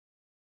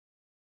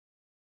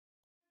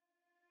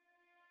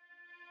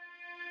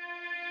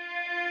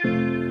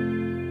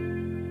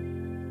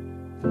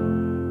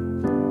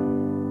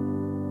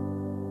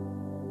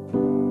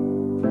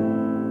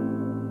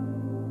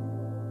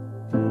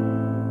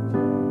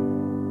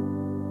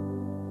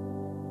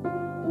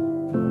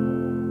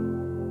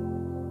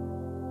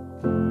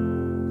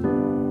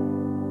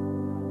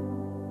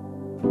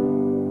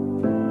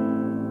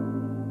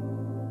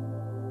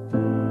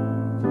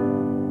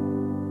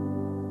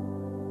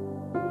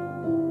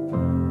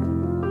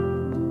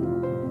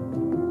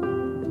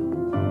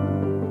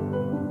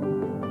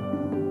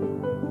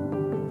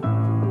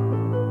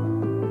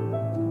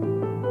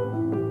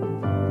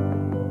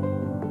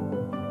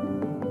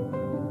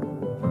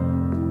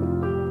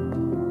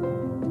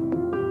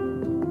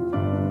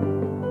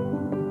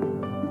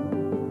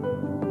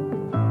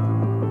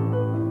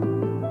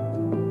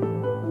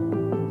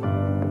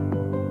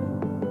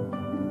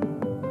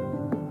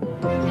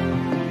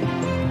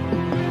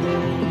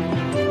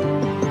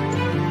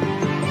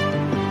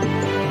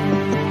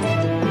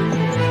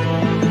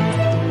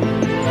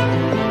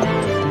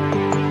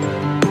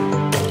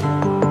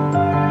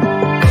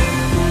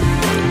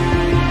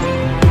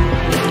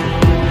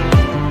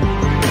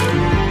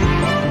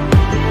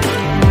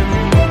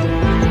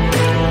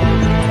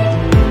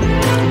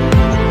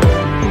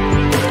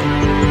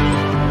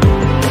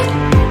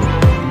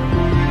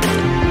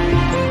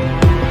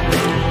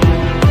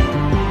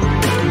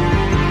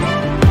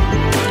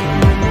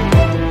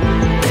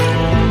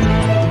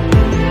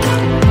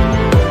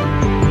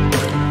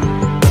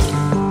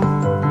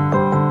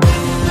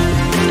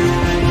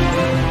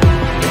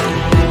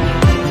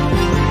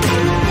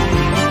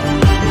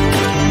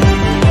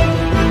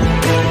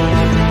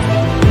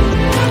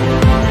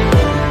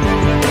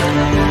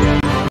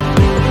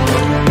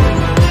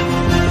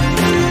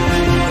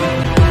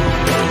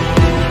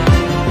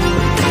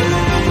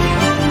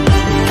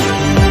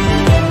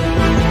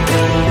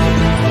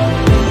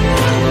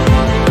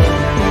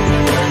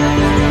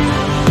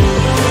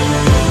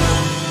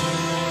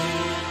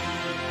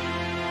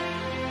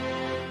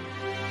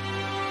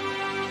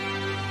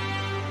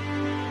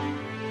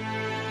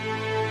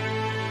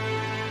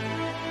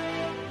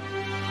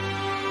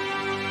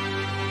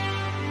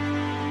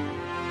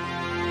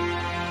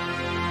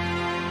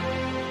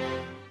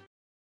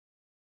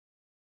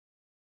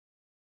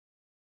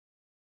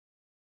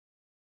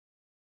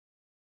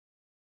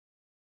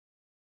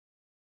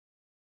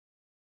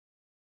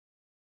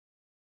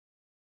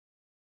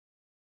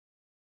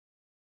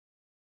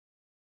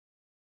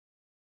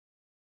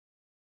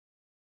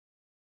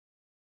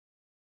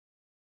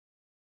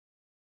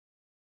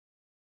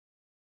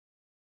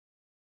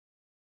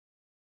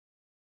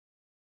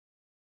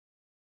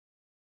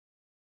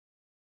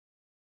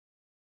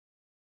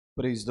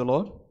Praise the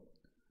Lord.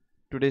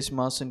 Today's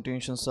Mass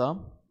intentions are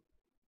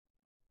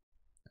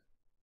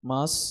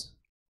Mass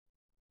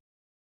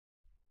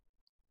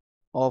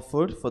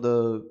offered for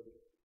the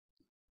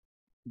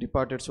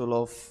departed soul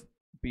of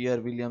P.R.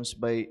 Williams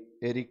by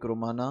Eric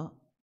Romana.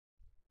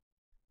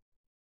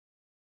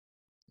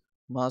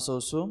 Mass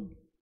also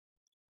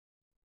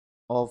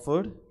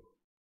offered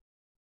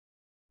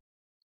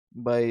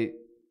by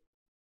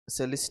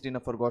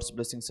Celestina for God's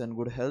blessings and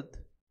good health.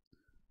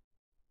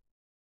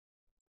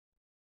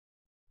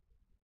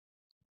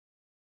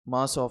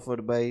 Mass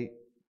offered by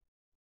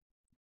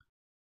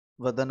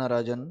Vadana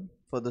Rajan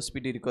for the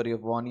speedy recovery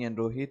of Vani and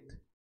Rohit.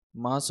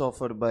 Mass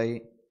offered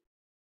by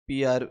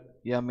P.R.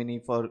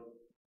 Yamini for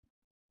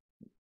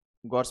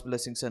God's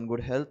blessings and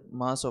good health.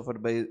 Mass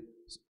offered by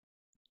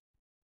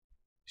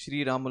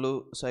Shri Ramalu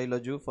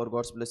Sailaju for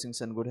God's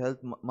blessings and good health.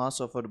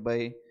 Mass offered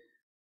by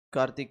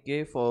Karthik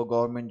K for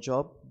government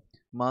job.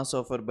 Mass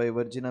offered by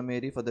Virgina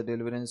Mary for the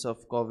deliverance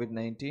of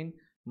COVID-19.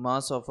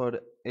 Mass offered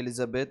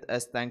Elizabeth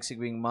as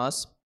Thanksgiving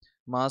Mass.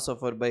 Mass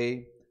offered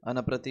by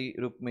Anaprati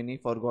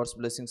Rukmini for God's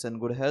blessings and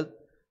good health.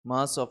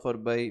 Mass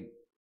offered by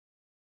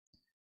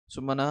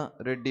Sumana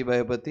Reddy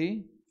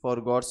Bayapati for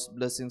God's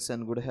blessings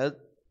and good health.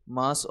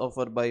 Mass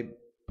offered by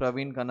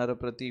Praveen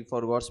Kanaraprati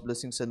for God's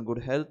blessings and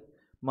good health.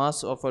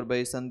 Mass offered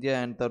by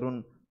Sandhya and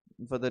Tarun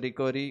for the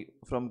recovery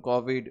from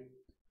COVID,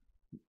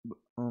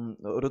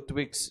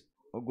 Rutvik's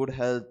good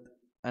health,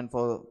 and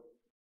for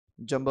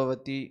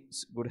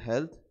Jambavati's good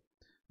health.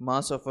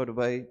 Mass offered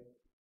by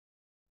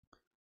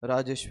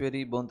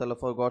Rajeshwari Bontala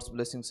for God's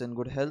blessings and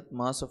good health.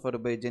 Mass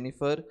offered by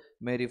Jennifer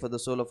Mary for the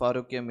soul of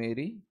Arokya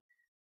Mary.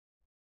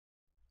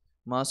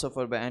 Mass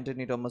offered by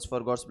Anthony Thomas for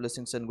God's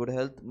blessings and good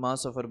health.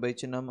 Mass offered by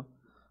Chinnam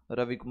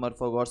Ravi Kumar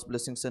for God's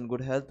blessings and good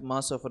health.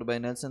 Mass offered by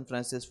Nelson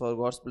Francis for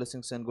God's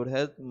blessings and good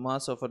health.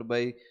 Mass offered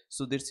by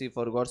Sudhir C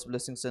for God's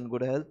blessings and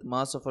good health.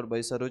 Mass offered by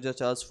Saroja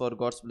Charles for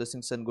God's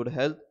blessings and good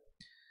health.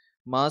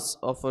 Mass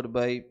offered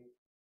by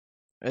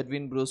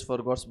Edwin Bruce for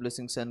God's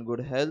blessings and good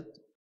health.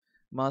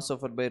 Mass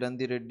offered by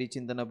Randi Reddy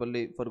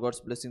Chintanapalli for God's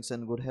blessings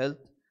and good health.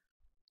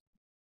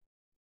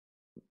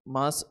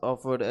 Mass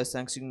offered as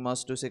Thanksgiving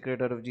Mass to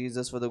Sacred Heart of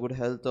Jesus for the good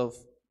health of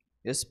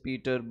S.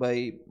 Peter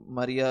by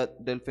Maria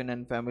Delphin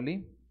and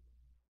family.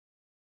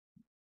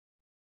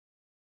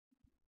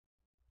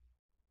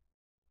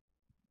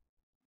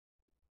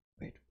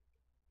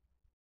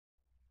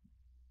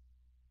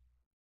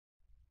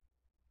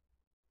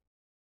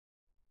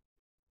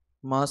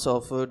 Mass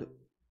offered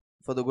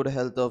for the good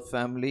health of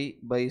family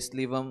by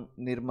Slivam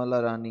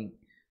Nirmala Rani.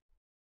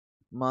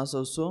 Mass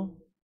also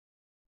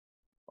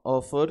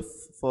offered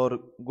for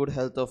good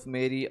health of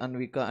Mary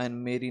Anvika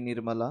and Mary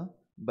Nirmala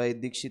by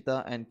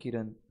Dikshita and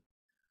Kiran.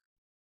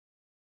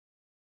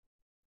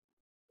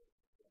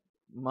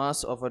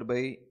 Mass offered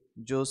by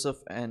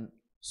Joseph and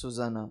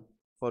Susanna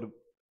for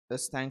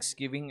as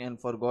thanksgiving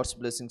and for God's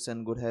blessings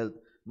and good health.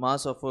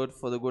 Mass offered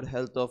for the good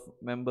health of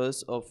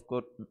members of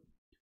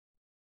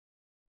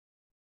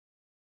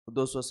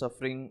those who are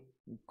suffering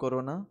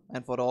corona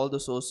and for all the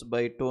souls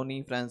by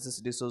Tony Francis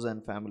D'Souza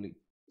and family.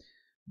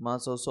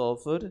 Mass also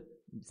offered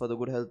for the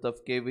good health of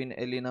Kevin,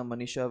 Elena,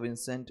 Manisha,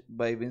 Vincent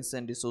by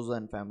Vincent D'Souza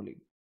and family.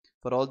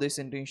 For all these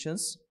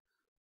intentions,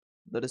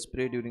 let us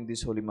pray during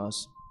this Holy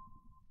Mass.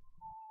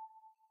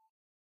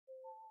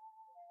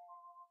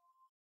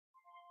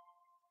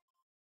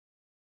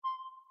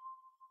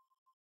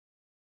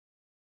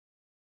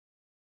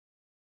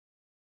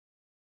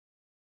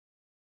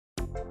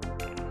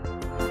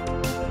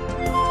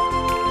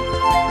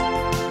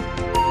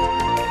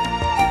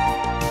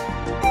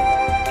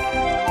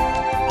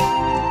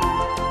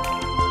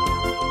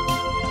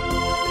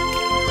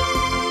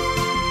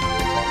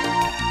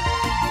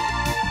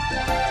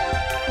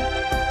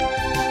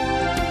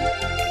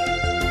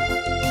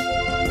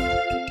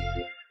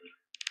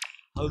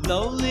 How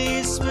lovely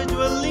is my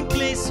dwelling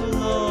place, O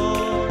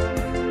Lord.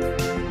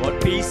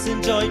 What peace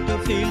and joy to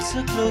feel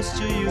so close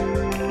to you.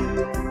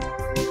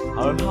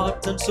 Our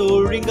hearts and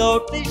soul ring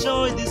out the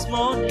joy this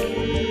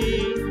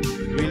morning.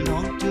 We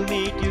long to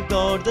meet you,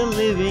 God, the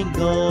living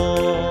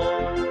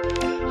God.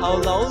 How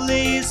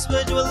lovely is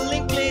my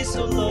dwelling place,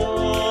 O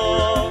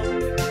Lord.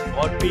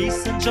 What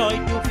peace and joy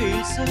to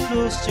feel so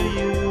close to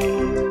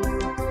you.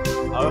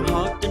 Our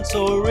heart and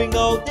soul ring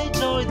out the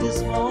joy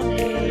this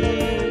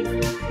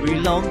morning. We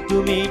long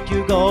to meet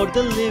you, God,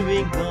 the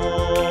living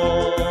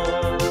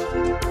God.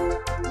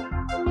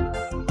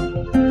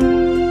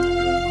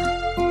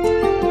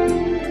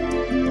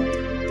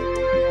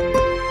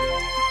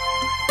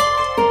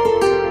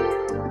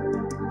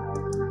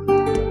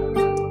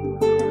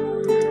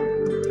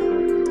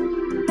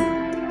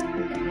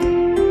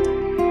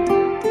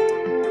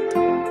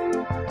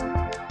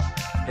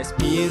 The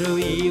spirit of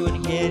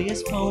even here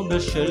has found a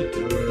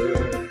shelter.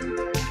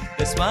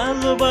 The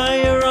smile by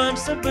your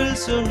arms that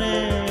builds your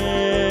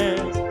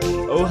nest.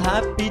 Oh,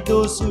 happy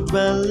those who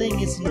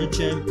dwelling is in the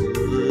temple,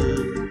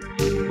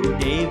 who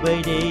day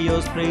by day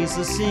your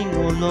praises sing,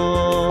 O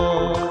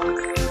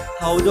Lord.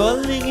 How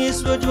dwelling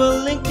is your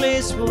dwelling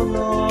place, O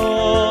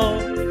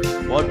Lord.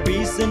 What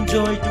peace and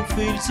joy to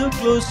feel so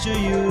close to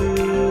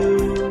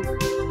you.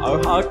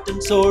 Our heart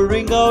and soul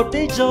ring out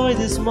the joy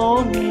this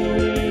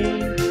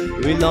morning.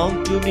 We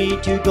long to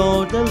meet you,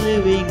 God, the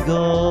living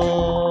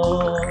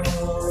God.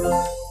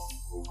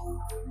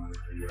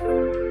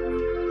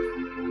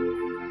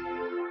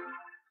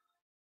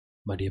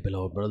 My dear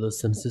beloved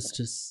brothers and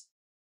sisters,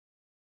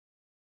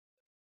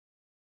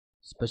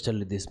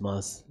 especially this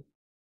Mass,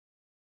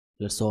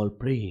 let's all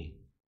pray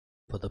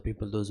for the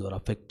people those who are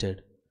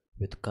affected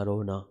with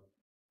corona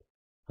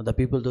and the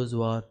people those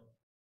who are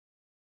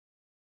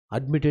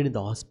admitted in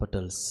the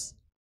hospitals,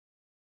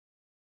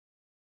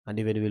 and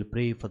even we will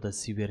pray for the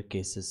severe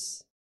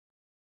cases.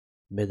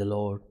 May the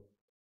Lord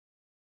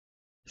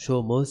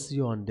show mercy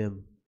on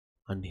them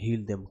and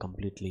heal them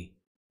completely.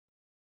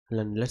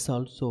 And let's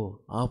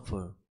also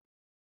offer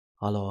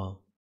all our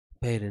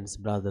parents,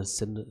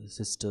 brothers,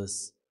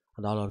 sisters,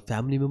 and all our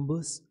family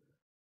members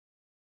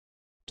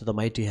to the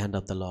mighty hand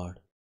of the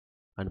Lord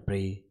and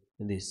pray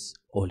in this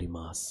Holy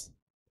Mass.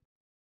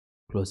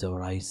 Close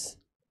your eyes,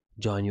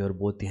 join your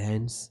both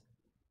hands,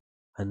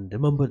 and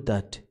remember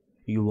that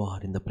you are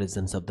in the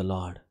presence of the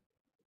Lord,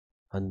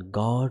 and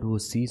God who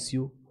sees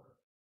you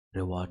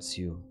rewards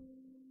you.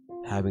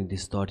 Having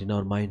this thought in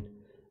our mind,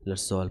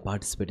 let's all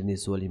participate in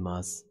this Holy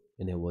Mass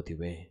in a worthy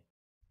way.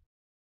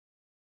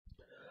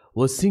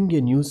 Oh, sing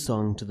a new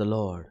song to the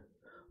Lord,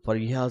 for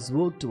He has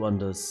worked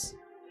wonders.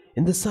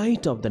 In the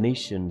sight of the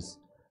nations,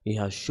 He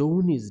has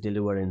shown His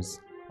deliverance.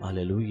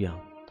 Alleluia.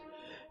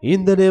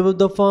 In the name of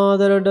the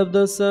Father, and of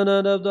the Son,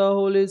 and of the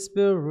Holy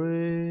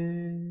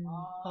Spirit.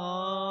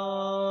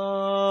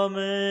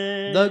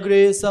 Amen. The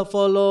grace of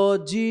our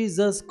Lord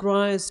Jesus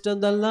Christ,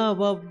 and the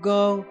love of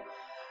God,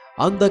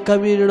 and the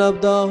communion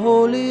of the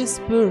Holy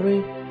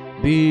Spirit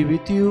be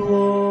with you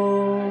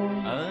all.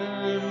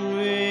 And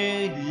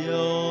with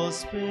your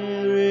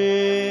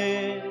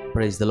spirit.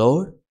 Praise the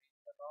Lord.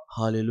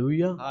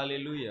 Hallelujah.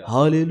 Hallelujah.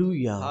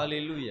 Hallelujah.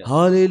 Hallelujah.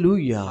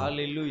 Hallelujah.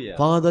 Hallelujah.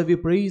 Father, we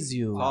praise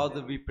you.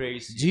 Father, we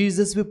praise you.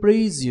 Jesus, we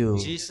praise you.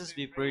 Jesus,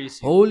 we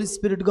praise you. Holy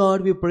Spirit God,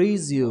 we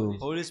praise you.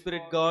 Holy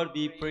Spirit God,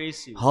 we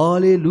praise you.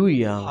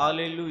 Hallelujah.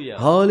 Hallelujah.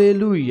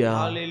 Hallelujah.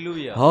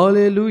 Hallelujah.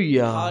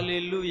 Hallelujah.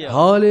 Hallelujah.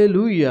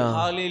 Hallelujah.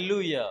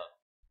 Hallelujah.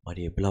 My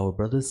dear beloved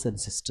brothers and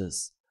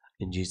sisters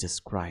in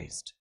Jesus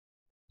Christ,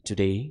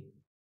 today,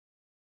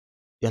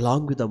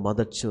 along with the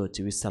Mother Church,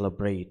 we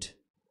celebrate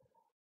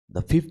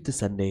the 5th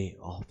Sunday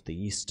of the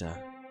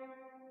Easter.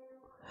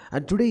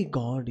 And today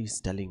God is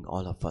telling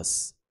all of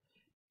us,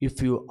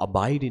 If you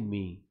abide in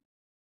me,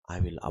 I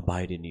will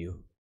abide in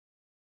you.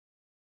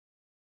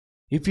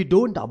 If you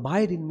don't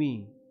abide in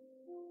me,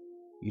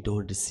 you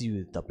don't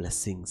receive the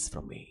blessings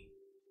from me.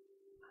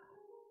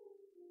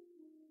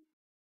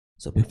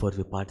 So before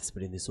we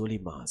participate in this Holy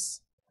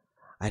Mass,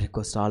 I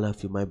request all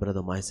of you, my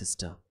brother, my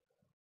sister,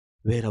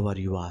 wherever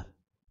you are,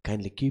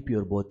 kindly keep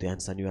your both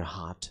hands on your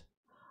heart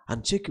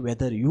and check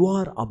whether you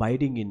are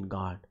abiding in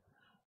God,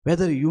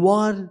 whether you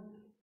are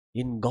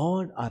in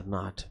God or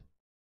not.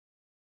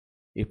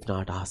 If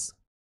not, ask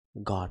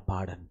God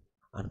pardon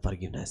and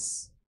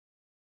forgiveness.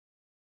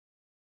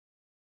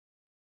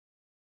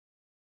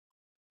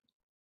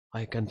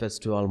 I confess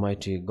to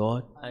Almighty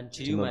God And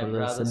to you, my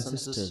brothers and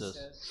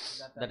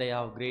sisters, that I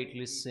have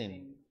greatly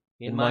sinned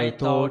in my my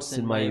thoughts,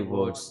 in my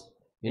words,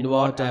 in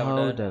what I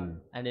have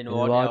done, and in in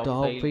what I have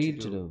failed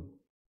failed to do.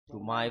 To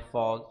my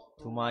fault,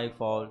 to my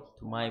fault,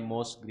 to my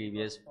most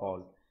grievous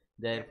fault.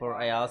 Therefore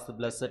I ask the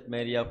Blessed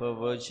Mary, ever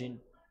Virgin,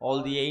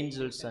 all the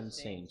angels and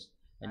saints,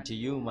 and to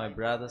you, my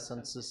brothers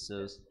and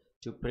sisters,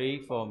 to pray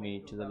for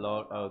me to the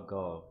Lord our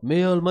God.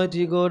 May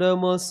Almighty God have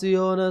mercy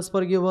on us,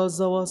 forgive us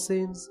our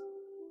sins,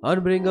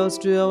 and bring us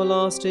to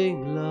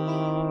everlasting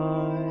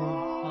life.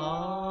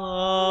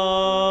 Amen.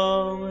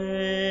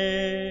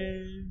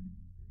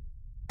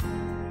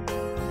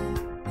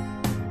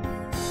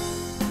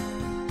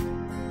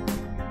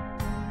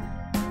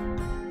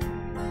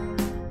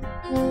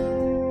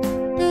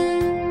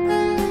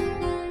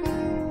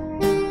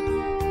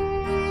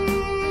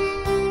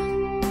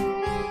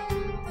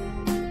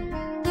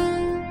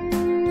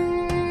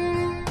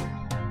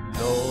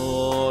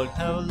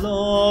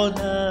 Lord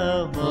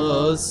have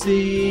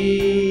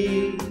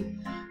mercy.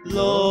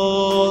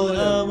 Lord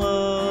have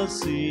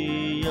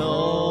mercy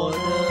on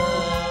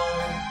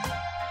us.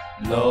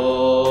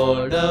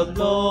 Lord have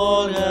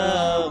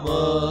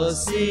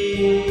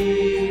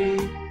mercy.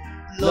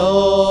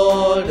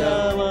 Lord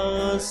have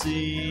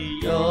mercy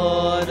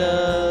on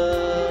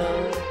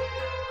us.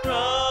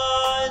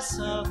 Christ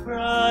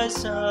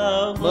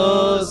have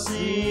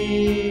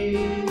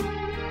mercy.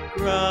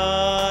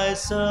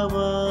 Christ have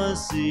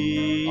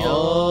mercy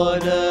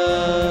on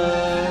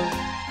us.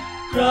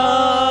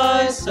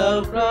 Christ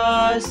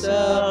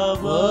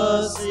have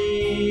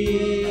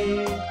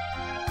mercy.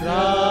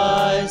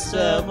 Christ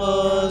have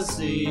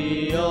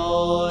mercy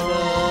on us.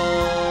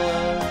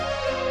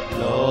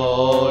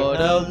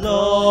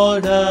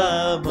 Lord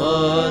have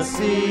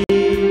mercy.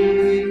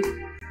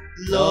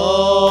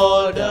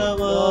 Lord have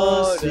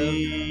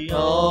mercy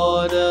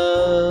on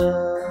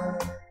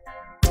us.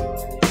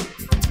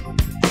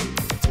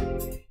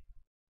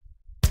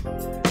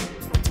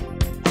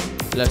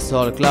 Let's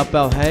all clap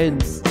our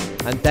hands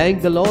and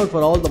thank the Lord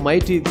for all the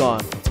mighty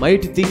God,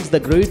 mighty things, the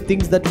great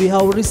things that we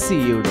have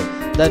received,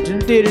 the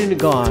Trinitarian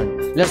God.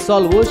 Let's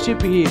all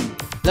worship Him.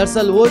 Let's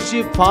all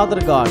worship Father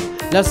God.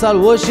 Let's all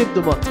worship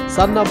the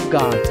Son of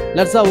God.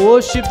 Let's all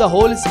worship the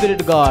Holy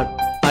Spirit God.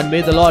 And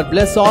may the Lord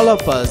bless all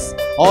of us.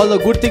 All the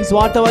good things,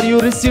 whatever you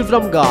receive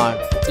from God.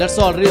 Let's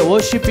all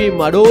worship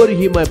Him, adore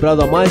Him, my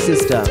brother, my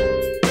sister.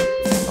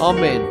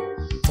 Amen.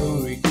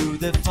 Glory to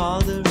the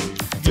Father,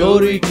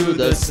 Glory to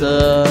the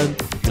Son,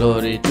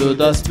 glory to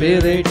the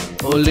Spirit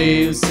who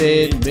lives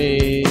in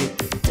me.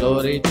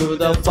 Glory to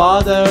the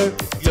Father,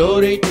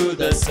 glory to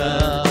the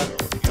Son,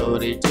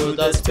 glory to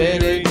the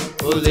Spirit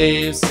who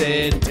lives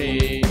in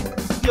me.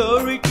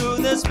 glory to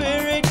the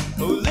Spirit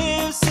who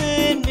lives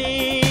in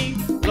me.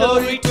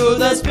 Glory to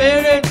the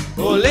Spirit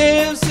who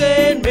lives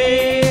in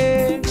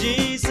me.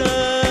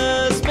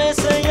 Jesus,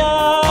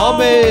 Messiah,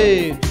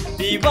 Amen.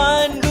 the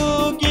one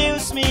who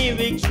gives me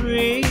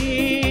victory.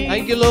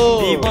 Thank you,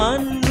 Lord. The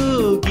one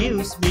who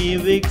gives me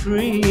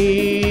victory.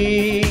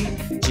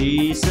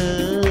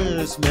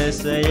 Jesus,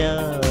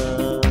 Messiah.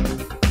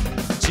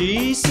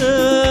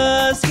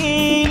 Jesus,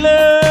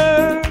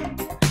 healer.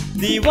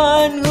 The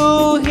one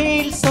who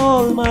heals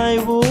all my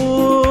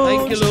wounds.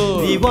 Thank you,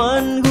 Lord. The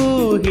one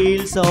who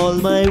heals all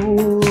my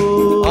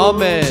wounds.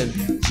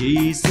 Amen.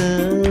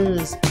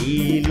 Jesus,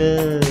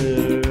 healer.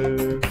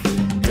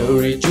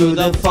 Glory to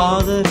the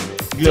Father,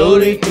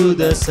 glory to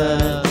the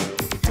Son,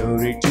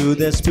 glory to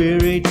the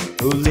Spirit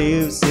who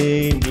lives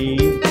in me.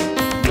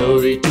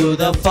 Glory to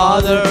the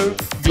Father,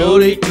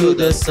 glory to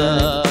the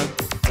Son,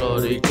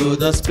 glory to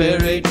the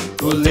Spirit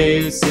who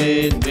lives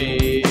in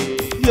me.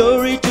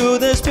 Glory to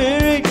the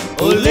Spirit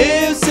Who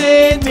lives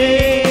in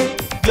me.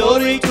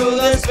 Glory to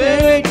the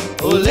Spirit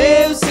who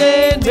lives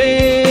in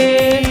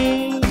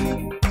me.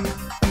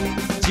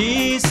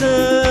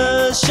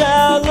 Jesus,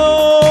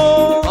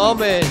 Shalom.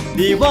 Amen.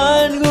 The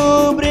one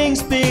who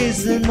brings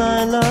peace in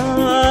my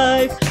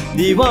life.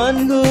 The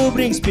one who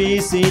brings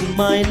peace in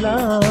my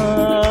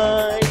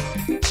life.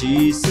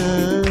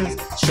 Jesus,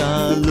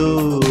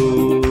 Shalom.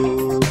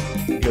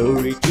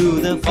 Glory to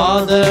the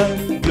Father,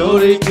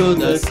 Glory to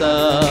the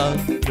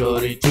Son,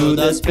 glory to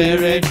the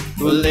Spirit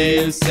who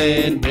lives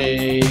in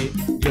me.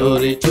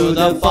 Glory to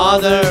the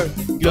Father,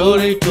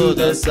 glory to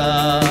the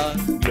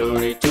Son,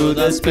 glory to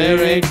the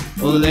Spirit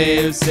who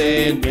lives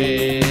in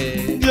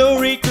me.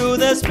 glory to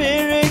the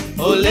Spirit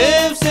Who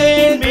lives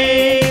in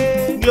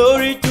me.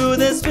 Glory to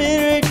the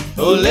Spirit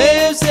who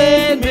lives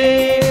in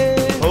me.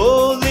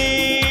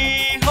 Holy,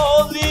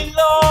 holy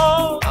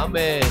Lord,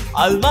 Amen.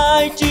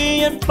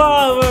 Almighty and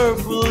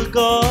powerful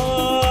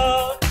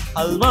God,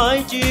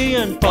 Almighty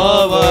and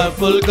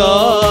powerful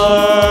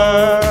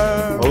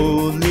God.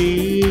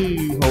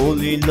 Holy,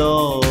 holy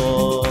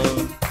Lord.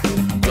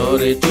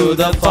 Glory to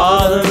the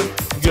Father,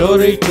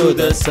 glory to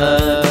the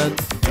Son,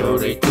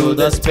 glory to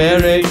the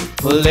Spirit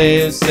who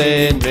lives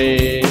in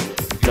me.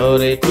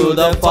 Glory to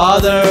the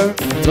Father,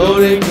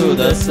 glory to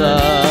the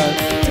Son,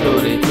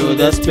 glory to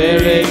the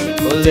Spirit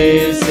who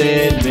lives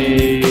in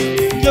me.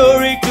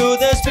 Glory to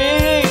the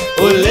Spirit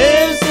who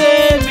lives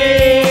in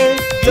me.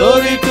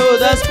 Glory to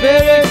the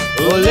Spirit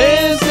who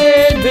lives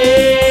in me.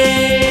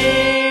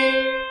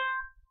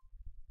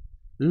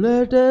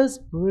 Let us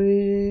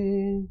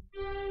pray.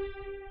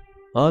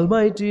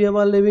 Almighty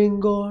ever living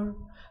God,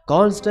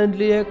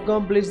 constantly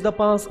accomplish the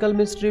Paschal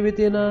mystery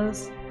within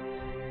us,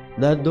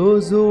 that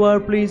those who are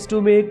pleased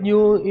to make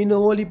new in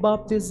holy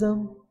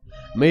baptism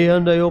may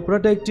under your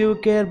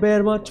protective care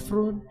bear much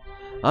fruit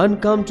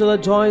and come to the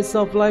joys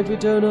of life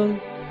eternal.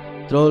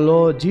 Through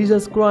Lord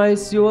Jesus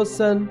Christ, your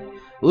Son,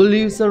 who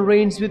lives and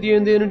reigns with you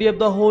in the unity of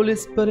the Holy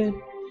Spirit,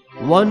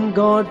 one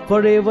God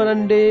forever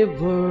and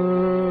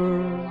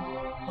ever.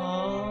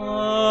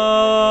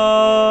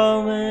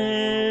 Amen.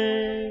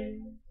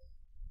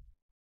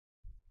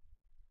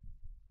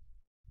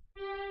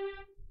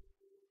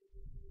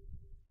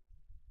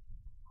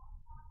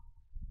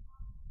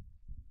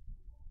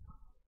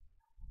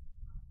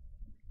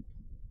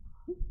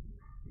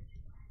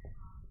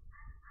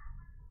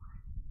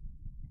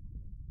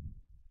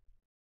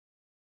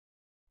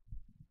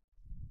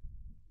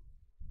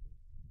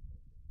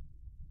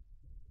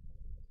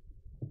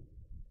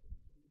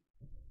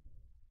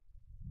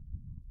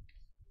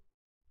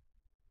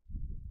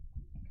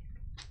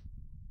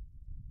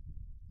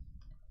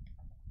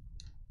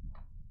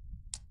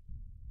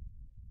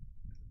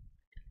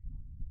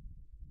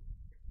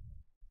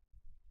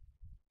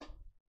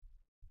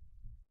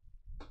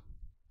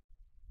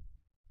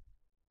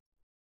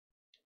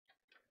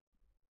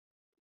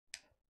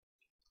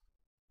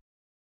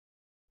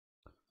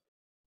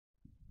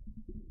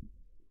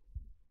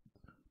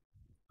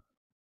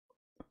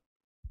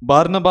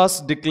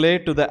 Barnabas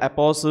declared to the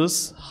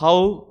apostles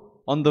how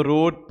on the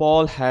road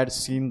Paul had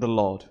seen the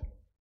Lord.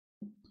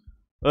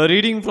 A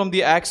reading from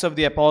the Acts of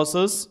the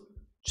Apostles,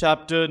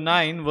 chapter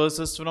 9,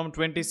 verses from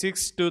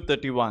 26 to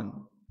 31.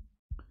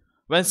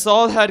 When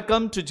Saul had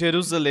come to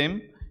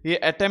Jerusalem, he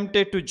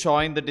attempted to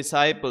join the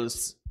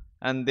disciples,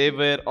 and they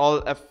were all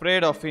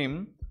afraid of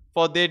him,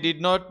 for they did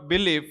not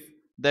believe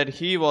that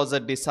he was a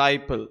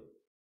disciple.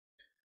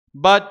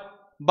 But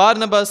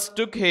Barnabas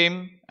took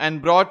him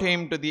and brought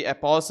him to the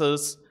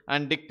apostles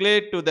and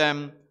declared to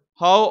them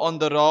how on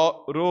the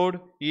road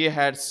he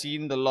had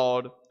seen the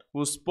Lord,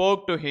 who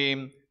spoke to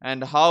him,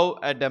 and how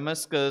at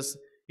Damascus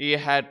he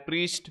had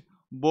preached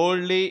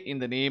boldly in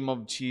the name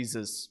of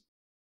Jesus.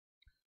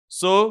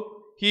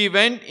 So he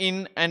went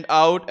in and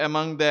out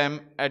among them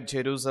at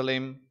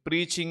Jerusalem,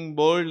 preaching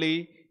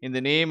boldly in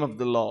the name of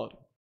the Lord.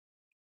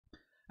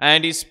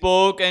 And he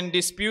spoke and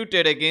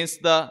disputed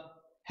against the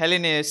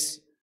Hellenists,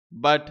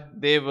 but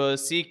they were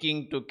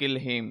seeking to kill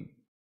him.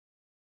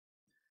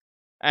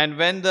 And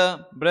when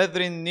the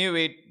brethren knew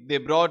it, they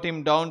brought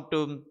him down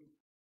to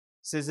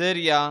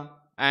Caesarea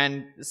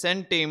and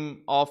sent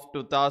him off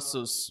to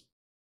Tarsus.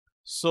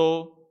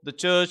 So the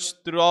church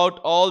throughout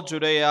all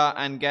Judea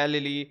and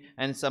Galilee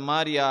and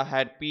Samaria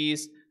had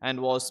peace and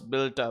was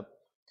built up,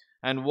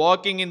 and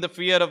walking in the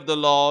fear of the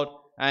Lord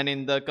and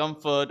in the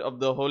comfort of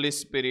the Holy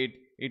Spirit,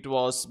 it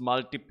was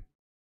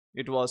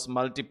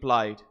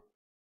multiplied.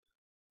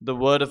 The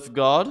word of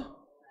God.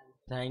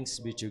 Thanks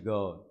be to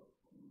God.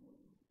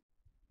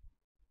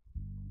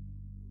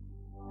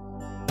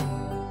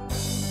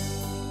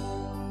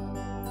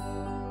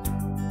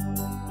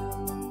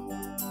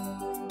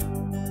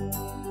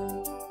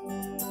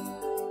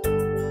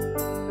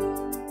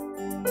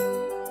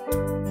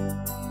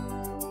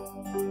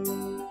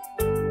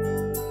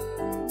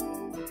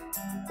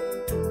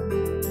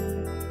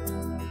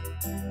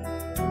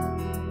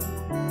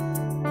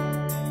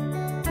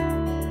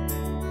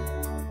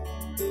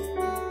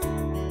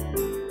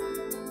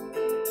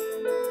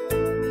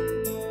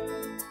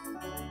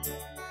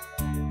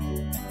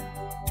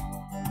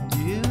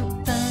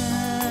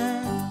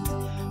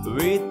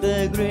 With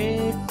a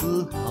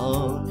grateful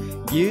heart,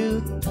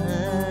 give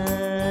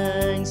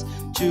thanks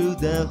to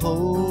the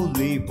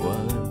Holy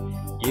One.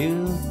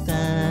 Give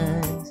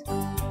thanks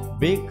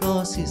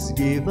because He's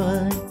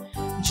given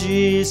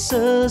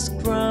Jesus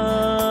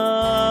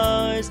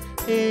Christ,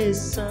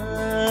 His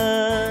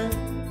Son.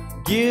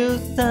 Give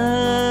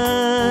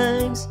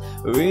thanks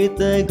with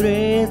a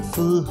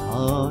grateful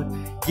heart.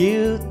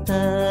 Give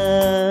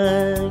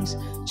thanks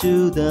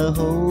to the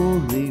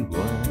Holy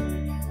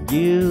One.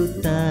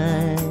 Give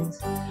thanks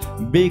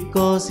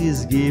because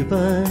He's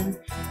given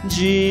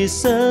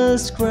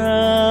Jesus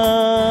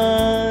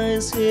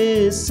Christ,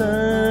 His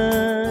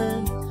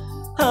Son.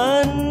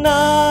 And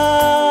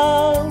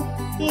now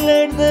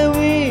let the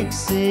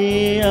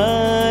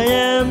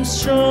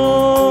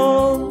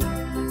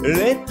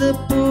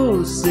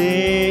poor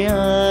say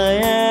I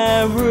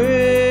am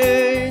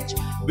rich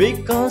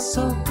because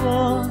of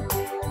what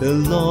the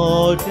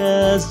Lord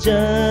has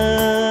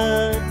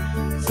done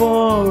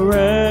for us.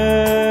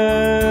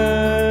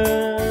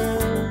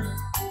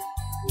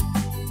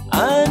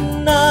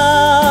 And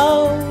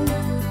now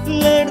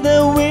let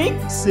the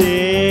weak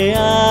say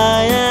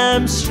I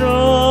am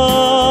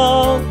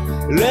strong.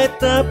 Let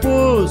the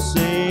poor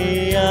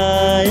say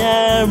I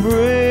am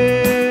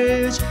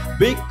rich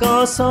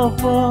because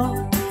of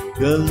what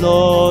the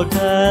Lord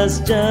has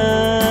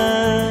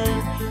done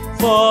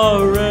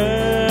for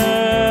us.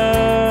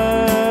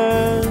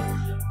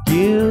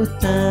 Give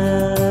thanks.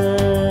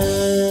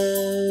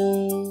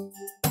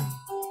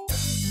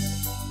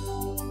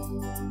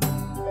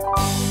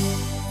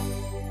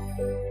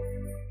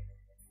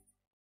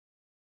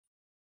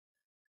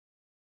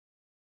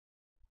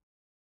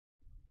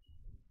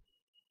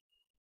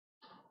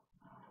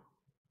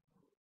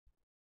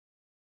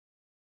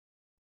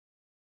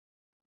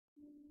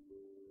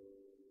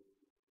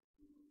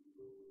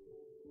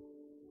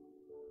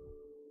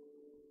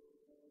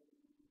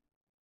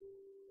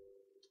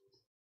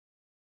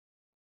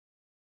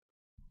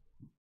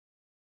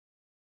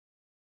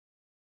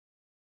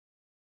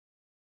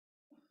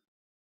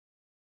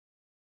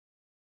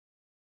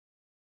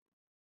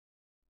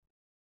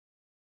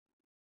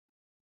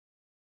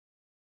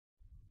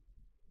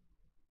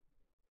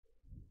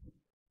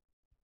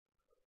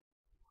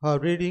 A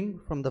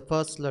reading from the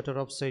first letter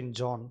of St.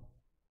 John,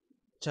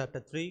 chapter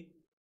 3,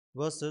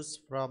 verses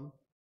from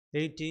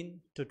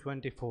 18 to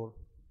 24.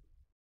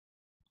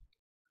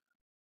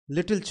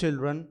 Little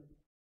children,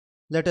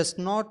 let us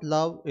not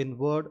love in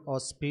word or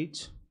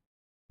speech,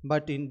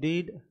 but in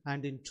deed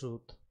and in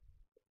truth.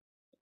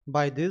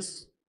 By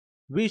this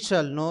we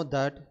shall know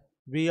that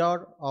we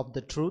are of the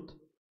truth,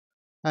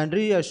 and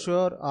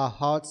reassure our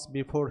hearts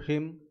before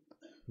Him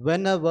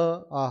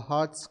whenever our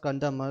hearts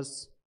condemn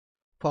us.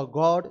 For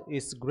God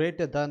is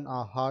greater than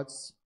our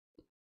hearts,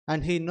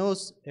 and He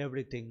knows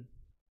everything.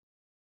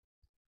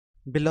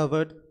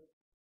 Beloved,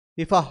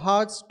 if our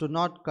hearts do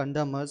not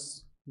condemn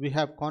us, we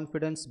have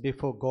confidence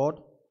before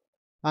God,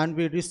 and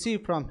we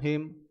receive from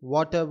Him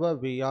whatever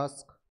we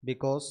ask,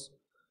 because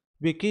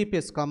we keep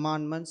His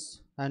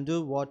commandments and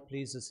do what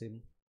pleases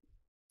Him.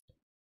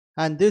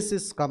 And this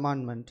is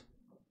commandment,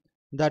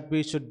 that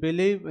we should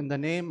believe in the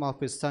name of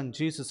His Son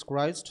Jesus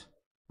Christ,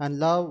 and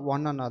love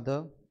one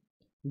another,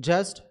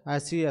 just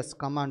as He has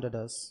commanded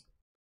us.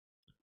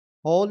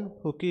 All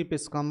who keep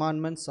His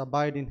commandments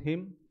abide in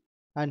Him,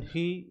 and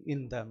He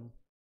in them.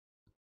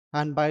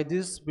 And by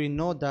this we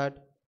know that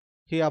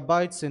He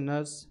abides in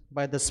us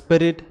by the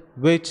Spirit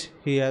which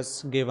He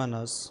has given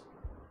us.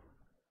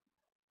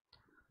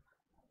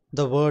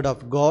 The Word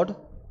of God.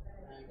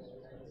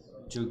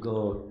 To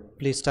God.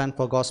 Please stand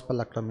for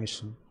Gospel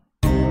acclamation.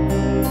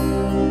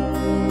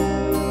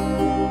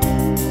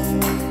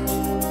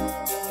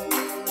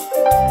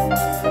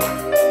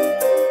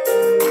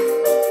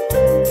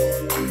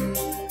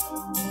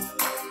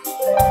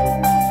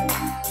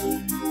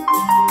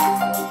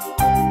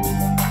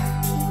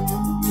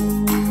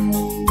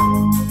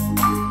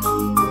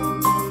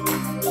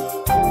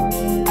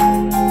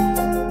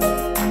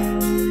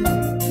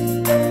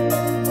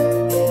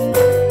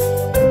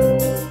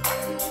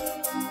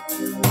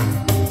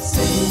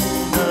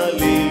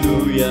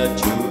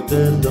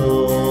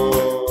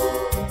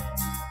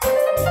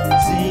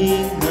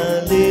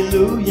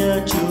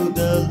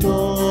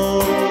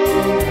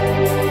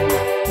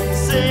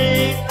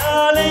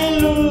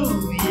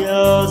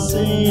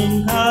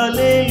 Sing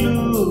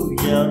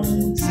hallelujah,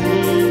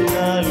 sing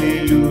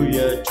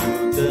hallelujah to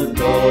the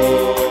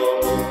Lord.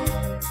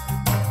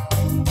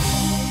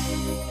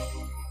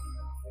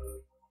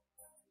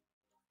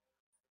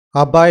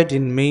 Abide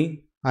in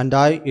me, and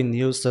I in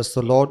you, says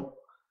the Lord.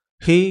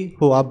 He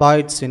who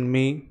abides in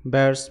me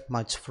bears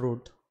much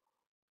fruit.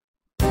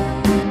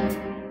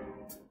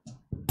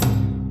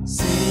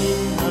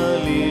 Sing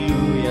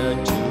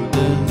hallelujah to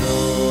the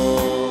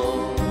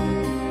Lord.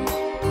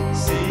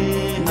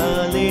 Sing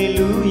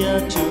hallelujah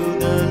to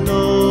the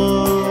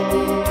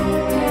Lord.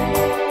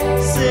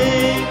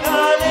 Sing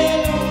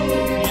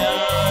hallelujah,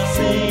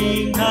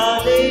 sing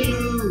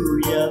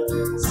hallelujah,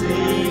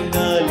 sing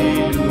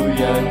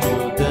hallelujah to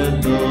the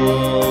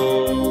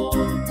Lord.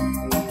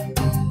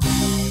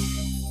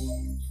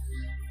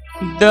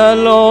 The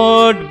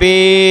Lord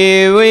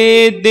be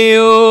with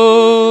you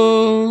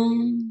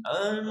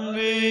and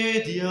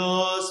with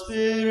your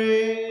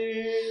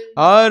spirit.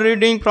 A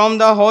reading from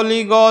the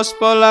Holy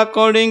Gospel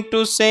according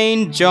to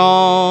St.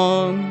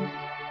 John.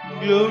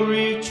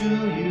 Glory to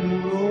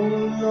you, O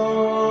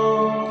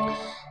Lord.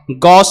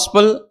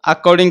 Gospel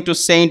according to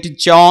St.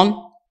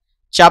 John,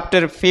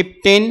 chapter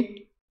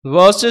 15,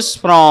 verses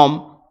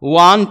from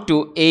 1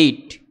 to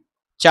 8.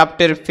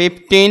 Chapter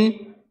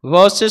 15,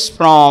 verses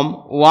from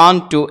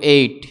 1 to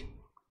 8.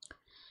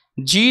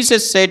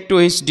 Jesus said to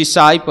His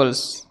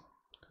disciples,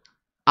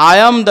 I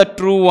am the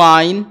true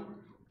vine,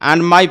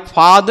 and my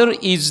Father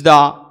is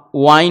the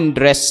vine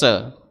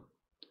dresser.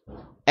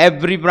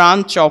 Every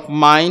branch of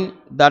mine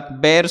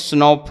that bears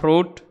no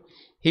fruit,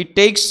 he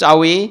takes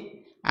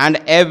away,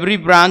 and every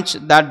branch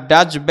that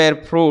does bear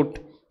fruit,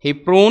 he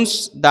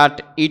prunes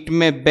that it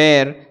may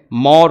bear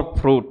more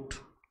fruit.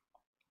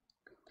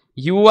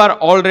 You are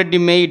already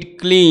made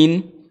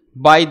clean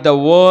by the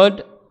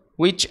word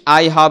which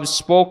I have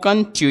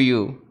spoken to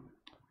you.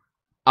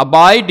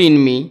 Abide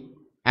in me,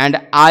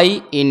 and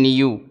I in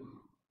you.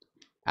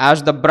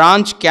 As the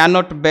branch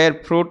cannot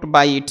bear fruit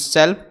by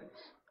itself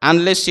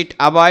unless it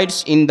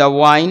abides in the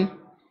vine,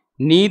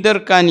 neither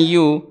can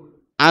you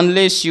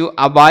unless you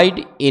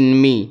abide in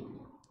me.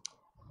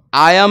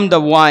 I am the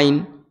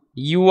vine,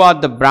 you are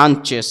the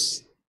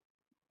branches.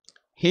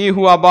 He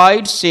who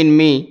abides in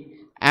me,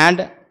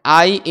 and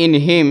I in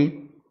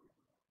him,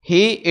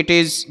 he it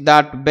is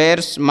that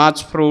bears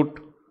much fruit,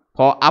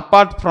 for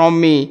apart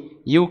from me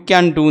you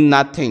can do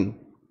nothing.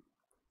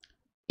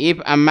 If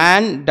a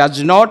man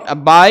does not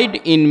abide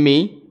in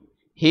me,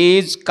 he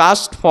is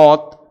cast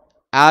forth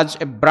as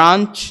a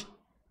branch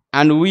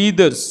and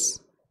withers,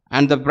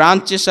 and the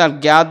branches are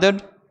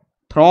gathered,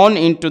 thrown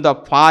into the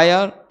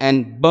fire,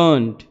 and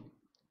burned.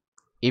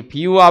 If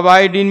you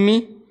abide in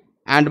me,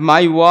 and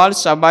my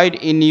words abide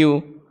in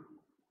you,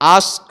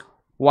 ask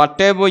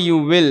whatever you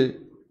will,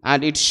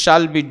 and it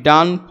shall be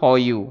done for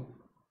you.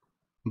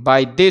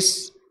 By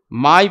this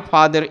my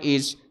Father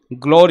is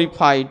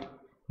glorified,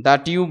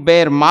 that you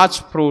bear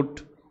much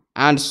fruit,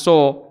 and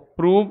so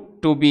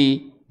prove to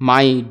be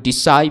my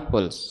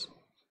disciples.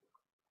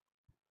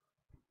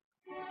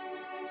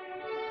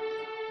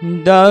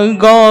 The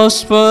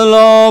Gospel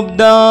of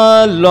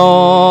the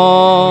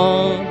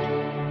Lord.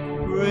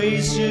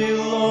 Praise you,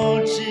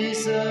 Lord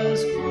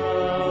Jesus Christ.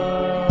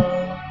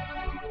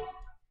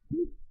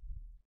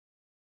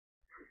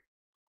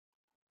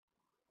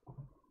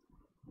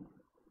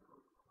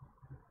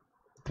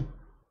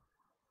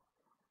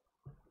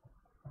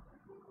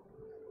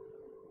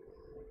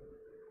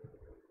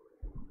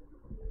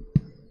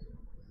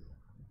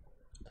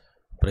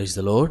 Praise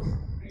the Lord.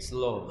 Praise the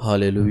Lord.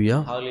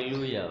 Hallelujah.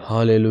 Hallelujah.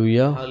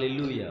 Hallelujah.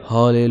 Hallelujah.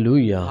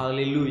 Hallelujah.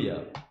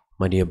 Hallelujah.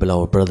 My dear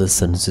beloved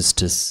brothers and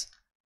sisters,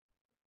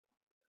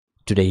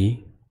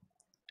 today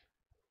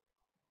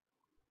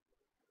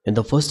in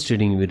the first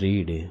reading we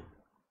read,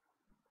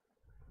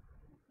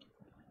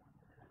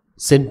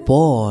 St.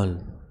 Paul,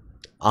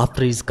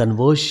 after his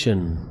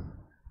conversion,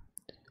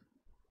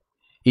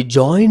 he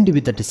joined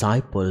with the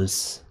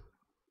disciples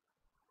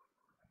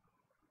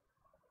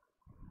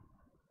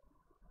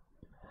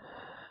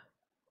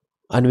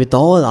and with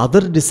all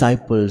other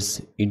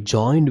disciples he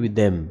joined with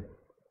them,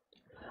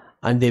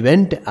 and they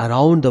went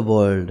around the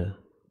world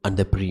and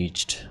they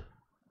preached.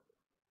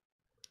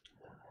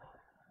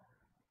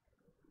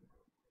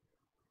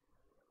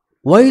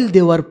 While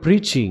they were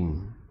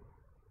preaching,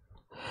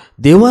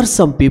 there were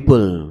some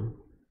people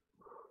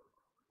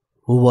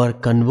who were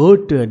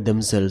converted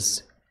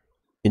themselves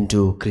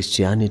into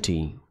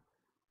Christianity.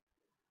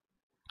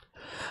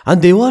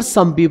 And there were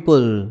some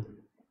people,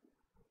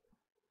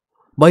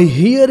 by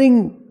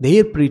hearing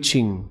their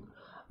preaching,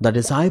 the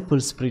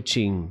disciples'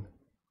 preaching,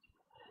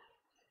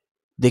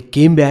 they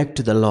came back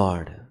to the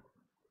Lord.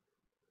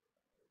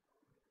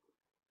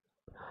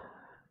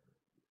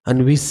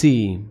 And we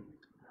see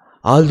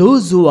all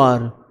those who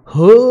are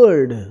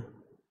heard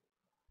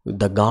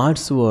the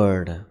God's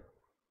word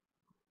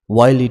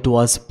while it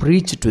was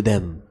preached to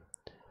them,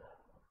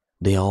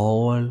 they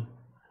all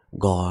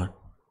got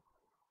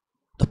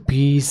the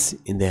peace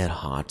in their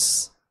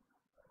hearts,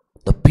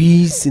 the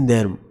peace in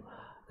their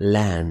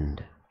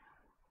land,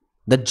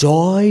 the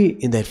joy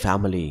in their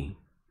family.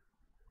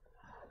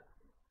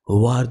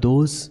 Who are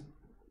those?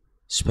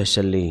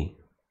 Especially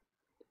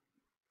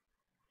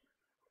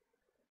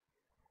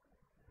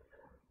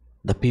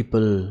the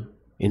people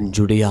in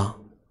Judea,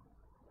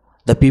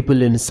 the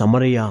people in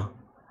Samaria,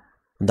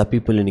 and the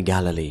people in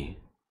Galilee.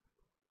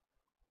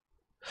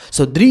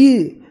 So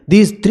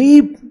these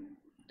three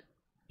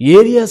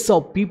areas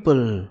of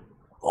people,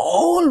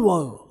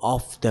 all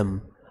of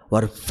them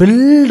were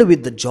filled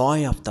with the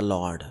joy of the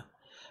Lord,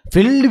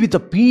 filled with the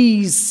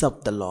peace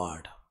of the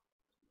Lord.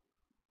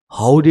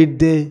 How did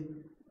they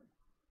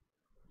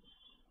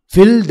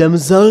fill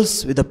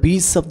themselves with the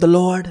peace of the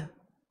Lord?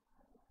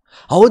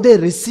 How they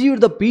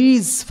received the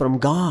peace from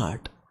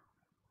God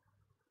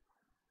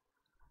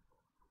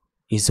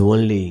is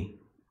only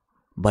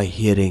by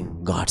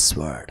hearing God's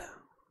word.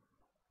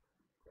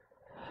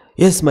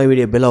 Yes, my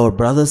dear beloved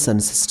brothers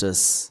and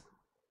sisters,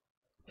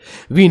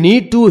 we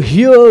need to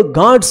hear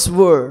God's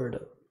word.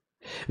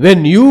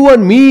 When you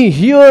and me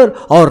hear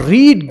or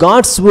read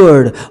God's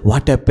word,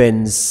 what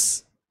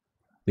happens?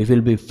 We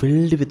will be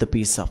filled with the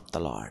peace of the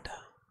Lord.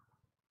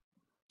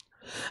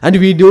 And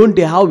we don't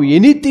have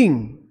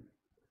anything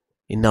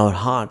in our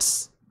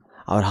hearts.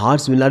 Our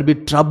hearts will not be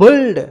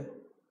troubled.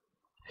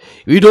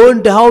 We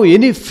don't have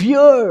any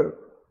fear.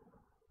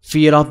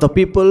 Fear of the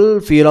people,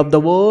 fear of the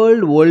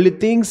world, worldly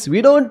things.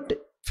 We don't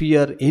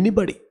fear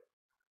anybody.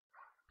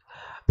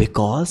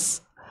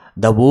 Because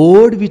the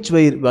word which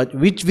we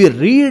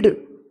read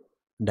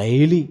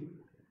daily,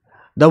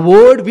 the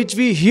word which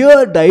we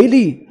hear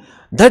daily,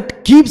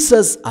 that keeps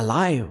us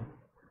alive.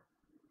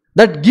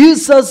 that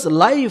gives us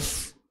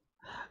life,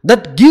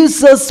 that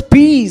gives us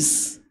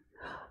peace.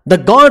 The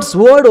God's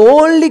word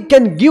only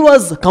can give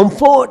us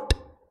comfort.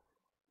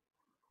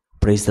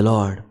 Praise the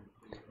Lord.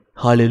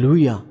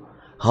 Hallelujah.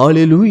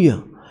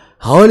 Hallelujah.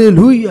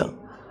 Hallelujah.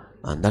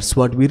 And that's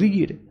what we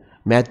read.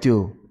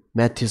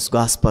 Matthew's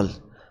Gospel,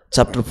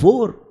 chapter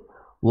 4,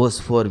 verse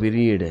 4 we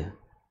read.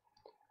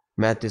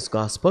 Matthew's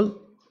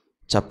Gospel,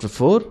 chapter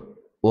 4,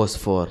 verse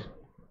 4.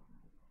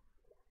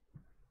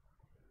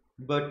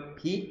 But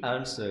he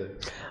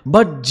answered,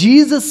 But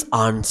Jesus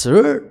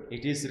answered,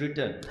 It is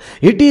written,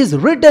 it is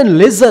written,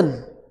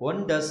 listen,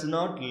 one does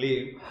not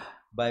live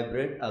by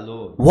bread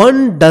alone,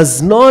 one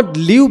does not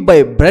live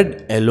by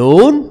bread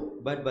alone,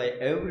 but by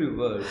every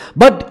word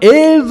but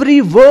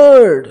every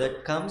word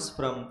that comes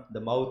from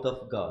the mouth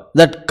of God.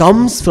 that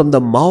comes from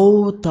the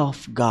mouth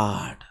of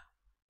God.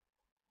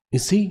 You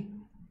see,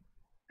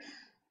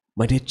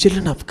 my dear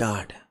children of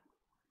God,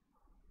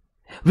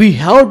 we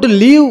have to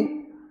live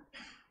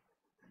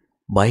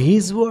by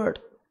His word.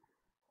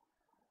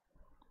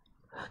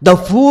 The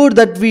food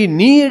that we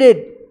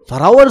needed for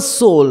our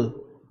soul,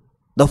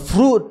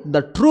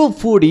 the true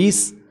food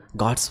is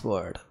God's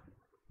word.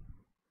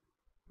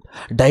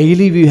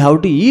 Daily we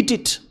have to eat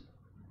it.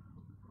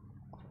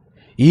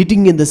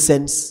 Eating in the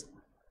sense,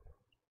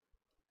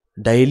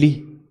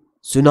 daily,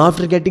 soon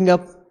after getting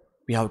up,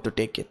 we have to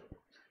take it.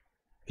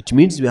 Which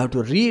means we have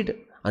to read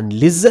and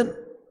listen.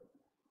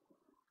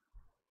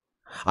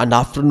 And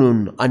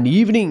afternoon and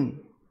evening,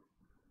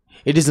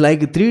 it is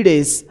like 3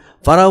 days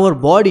for our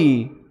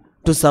body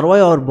to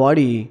survive our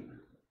body.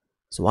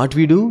 So what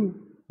we do?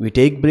 We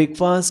take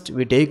breakfast,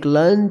 we take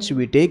lunch,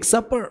 we take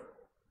supper.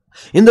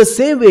 In the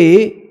same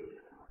way,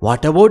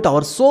 what about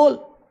our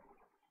soul?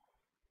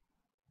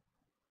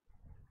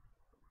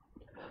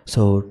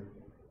 So,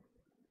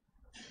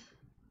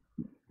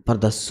 for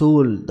the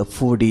soul, the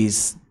food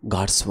is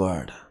God's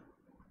word.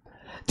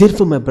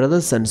 Therefore, my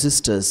brothers and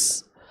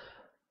sisters,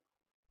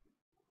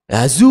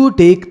 as you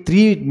take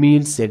 3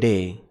 meals a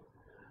day,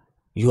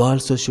 you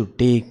also should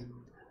take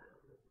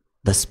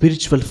the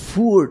spiritual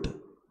food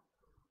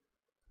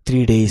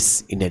 3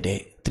 days in a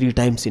day, 3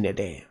 times in a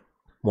day.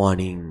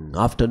 Morning,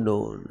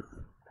 afternoon,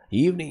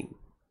 evening,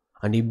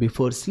 and even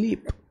before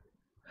sleep.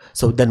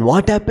 So then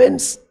what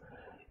happens?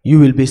 You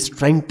will be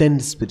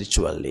strengthened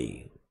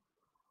spiritually.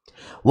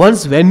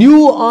 Once when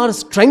you are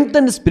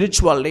strengthened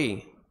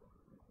spiritually,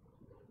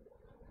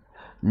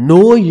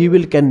 no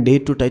evil can dare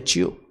to touch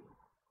you.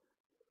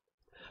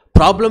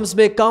 Problems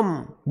may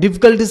come,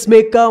 difficulties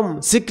may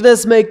come,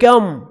 sickness may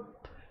come.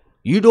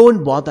 You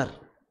don't bother.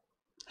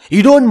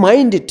 You don't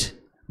mind it,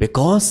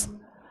 because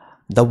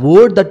the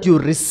word that you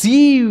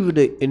received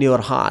in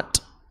your heart,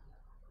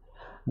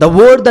 the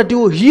word that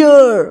you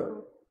hear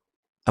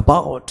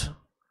about,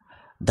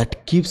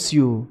 that gives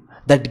you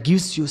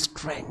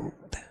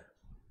strength,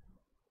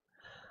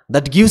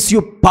 that gives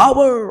you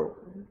power,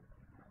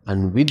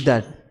 and with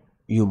that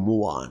you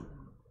move on.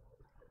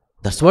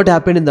 That's what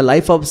happened in the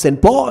life of St.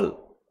 Paul.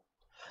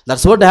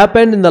 That's what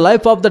happened in the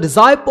life of the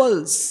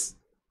disciples.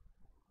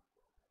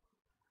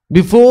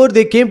 Before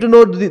they came to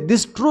know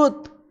this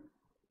truth,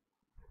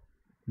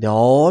 they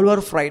all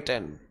were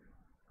frightened.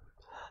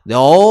 They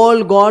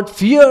all got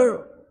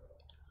fear.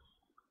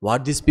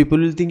 What these people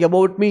will think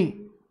about me?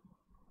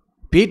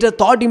 Peter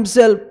thought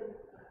himself,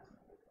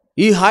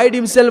 he hid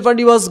himself and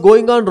he was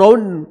going on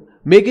round,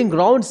 making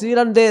rounds here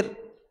and there.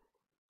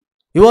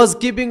 He was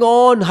keeping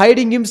on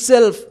hiding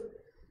himself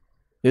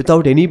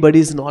without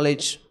anybody's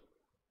knowledge.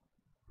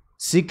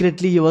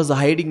 Secretly he was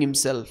hiding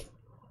himself.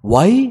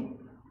 Why?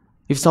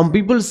 If some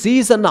people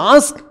sees and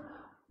ask,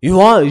 you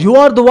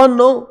are the one,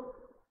 no?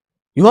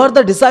 You are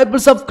the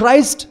disciples of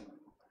Christ.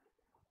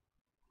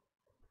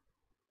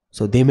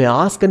 So they may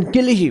ask and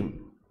kill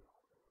him.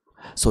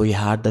 So he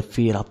had the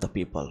fear of the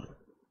people.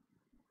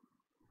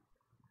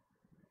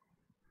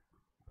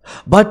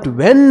 But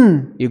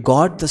when he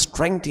got the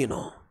strength,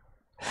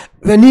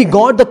 when he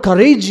got the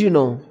courage,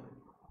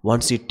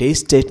 once he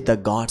tasted the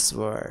God's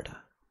word,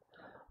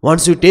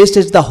 once he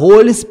tasted the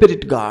Holy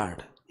Spirit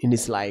God in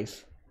his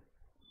life,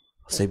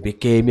 so he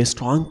became a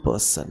strong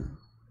person.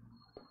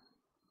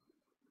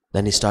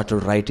 Then he started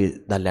to write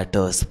the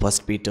letters, 1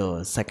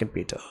 Peter, 2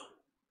 Peter.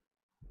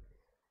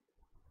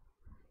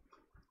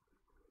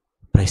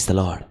 Praise the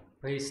Lord.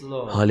 Praise the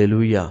Lord.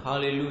 Hallelujah.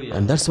 Hallelujah.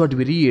 And that's what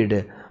we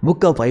read.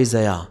 Book of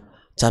Isaiah,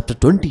 chapter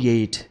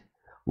 28,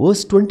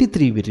 verse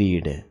 23 we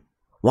read.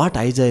 What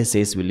Isaiah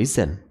says, we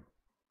listen.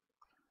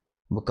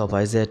 Book of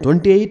Isaiah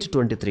 28,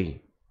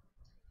 23.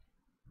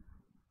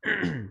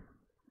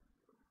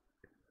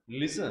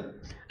 Listen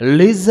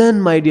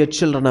Listen, my dear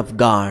children of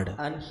God,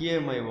 and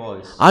hear my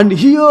voice. and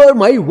hear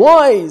my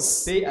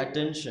voice. Pay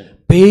attention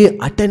Pay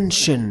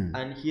attention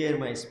and hear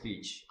my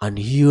speech. and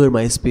hear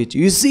my speech.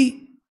 You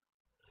see,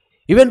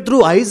 even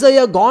through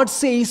Isaiah, God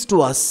says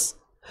to us,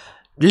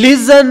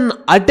 listen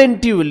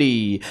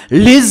attentively,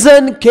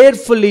 listen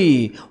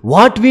carefully.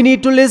 What we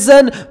need to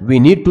listen? We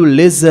need to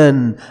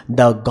listen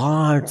the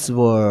God's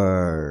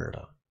word.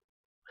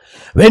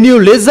 When you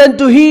listen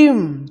to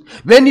Him,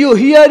 when you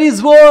hear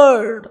His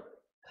word,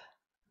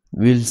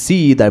 we'll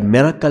see the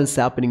miracles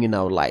happening in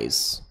our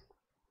lives.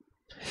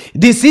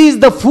 This is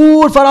the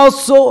food for our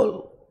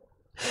soul.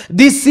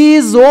 This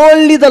is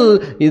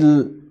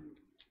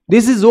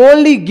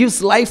only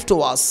gives life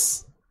to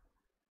us.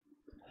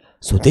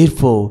 So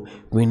therefore,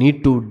 we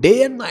need to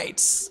day and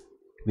nights,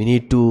 we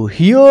need to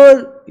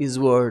hear His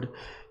word.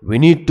 We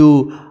need to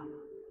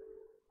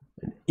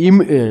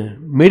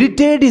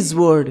meditate His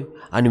word,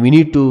 and we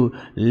need to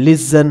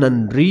listen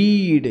and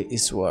read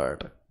His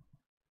word.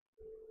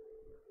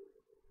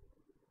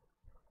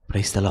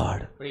 Praise the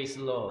Lord. Praise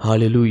the Lord.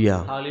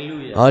 Hallelujah.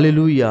 Hallelujah.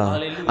 Hallelujah.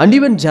 Hallelujah. And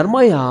even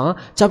Jeremiah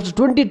chapter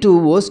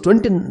 22 verse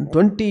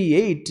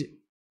 28,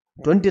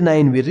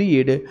 29 we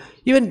read,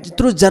 even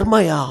through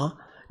Jeremiah,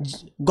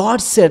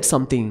 God said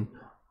something.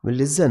 We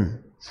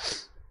listen.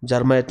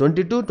 Jeremiah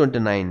 22,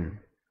 29.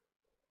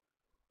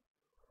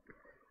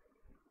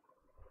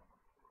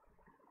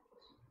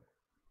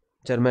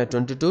 Jeremiah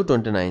 22,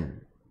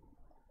 29.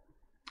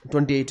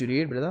 28 you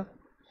read, brother.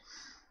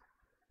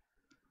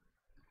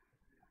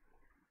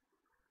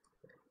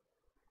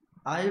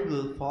 I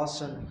will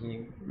fasten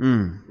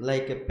him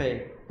like a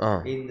peg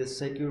in the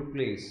secure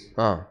place,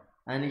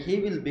 and he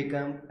will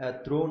become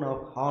a throne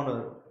of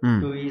honor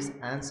to his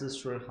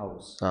ancestral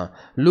house.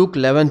 Luke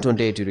 11,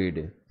 28 you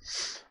read.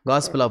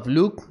 Gospel of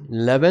Luke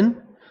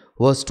 11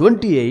 verse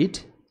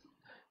 28.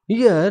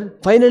 Here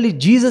finally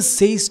Jesus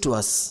says to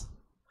us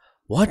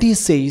what He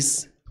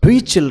says to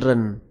His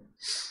children.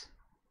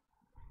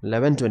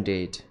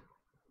 11:28.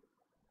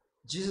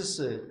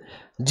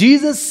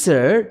 Jesus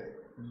said,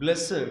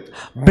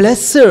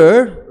 Blessed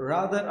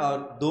rather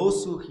are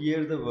those who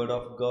hear the word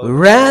of God.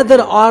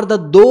 Rather are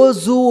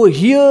those who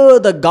hear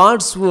the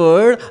God's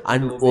word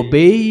and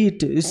obey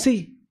it. You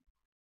see,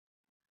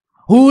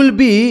 who will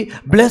be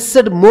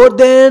blessed more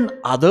than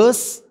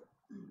others?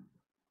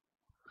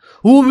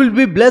 Who will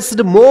be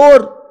blessed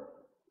more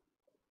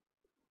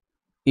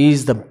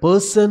is the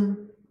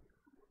person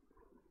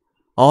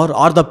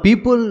or the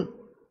people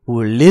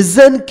who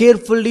listen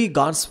carefully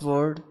God's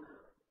word,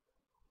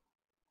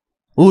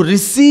 who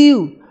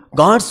receive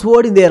God's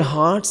word in their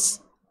hearts,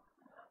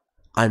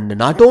 and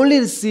not only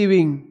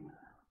receiving,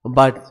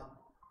 but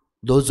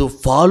those who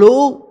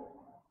follow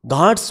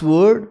God's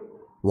word,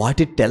 what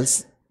it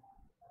tells.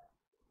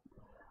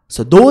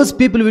 So those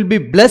people will be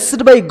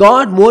blessed by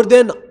God more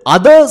than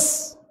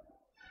others.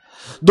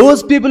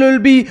 Those people will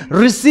be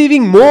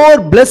receiving more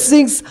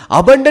blessings,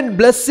 abundant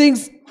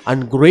blessings,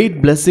 and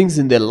great blessings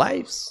in their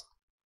lives.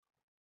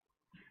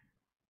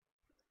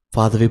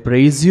 Father, we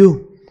praise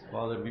you.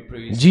 Father, we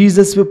praise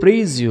Jesus, we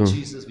praise you.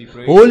 Jesus, we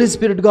praise Holy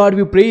Spirit God,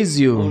 we praise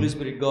you. Holy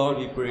Spirit God,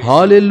 we praise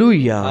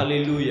Hallelujah.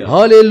 Hallelujah.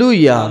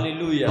 Hallelujah.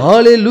 Hallelujah.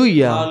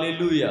 Hallelujah.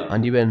 Hallelujah.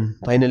 And even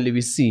finally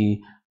we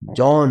see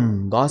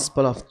John,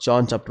 Gospel of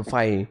John chapter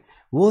 5,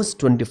 verse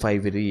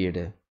 25 we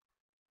read.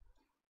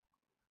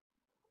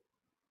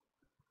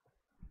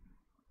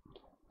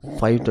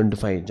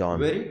 5:25 John.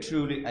 Very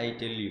truly I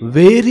tell you,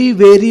 Very,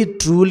 very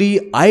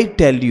truly I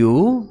tell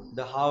you,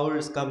 the hour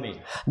is coming,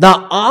 the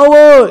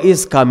hour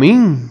is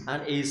coming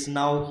and is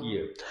now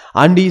here,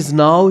 and is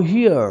now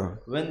here,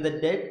 when the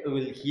dead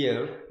will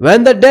hear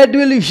when the dead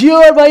will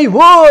hear my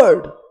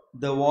word,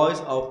 the voice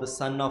of the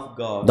Son of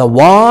God, the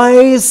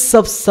voice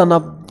of Son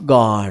of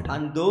God.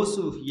 and those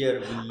who hear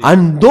will live.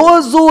 And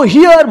those who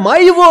hear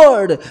my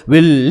word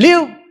will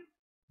live.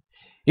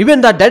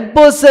 Even the dead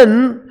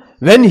person,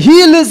 when he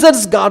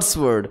listens God's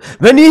word,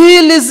 when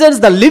he listens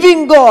the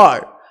living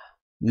God,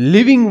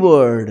 living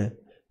word,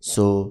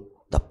 so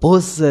the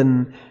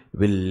person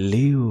will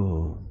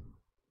live.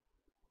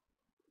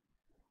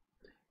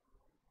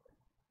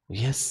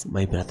 Yes,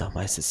 my brother,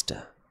 my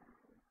sister,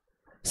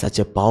 such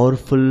a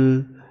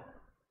powerful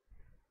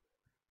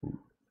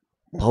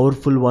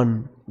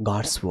one,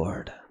 God's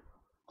word.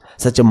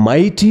 Such a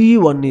mighty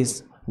one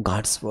is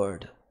God's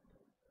word.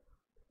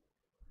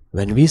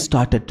 When we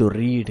started to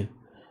read,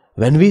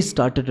 when we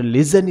started to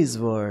listen His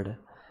word,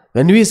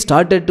 when we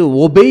started to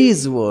obey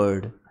His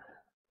word,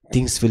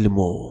 things will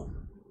move.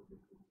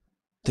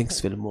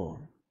 Things will move.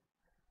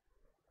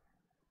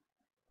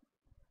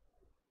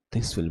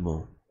 Things will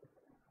move.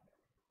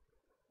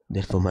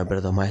 Therefore, my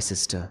brother, my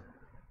sister,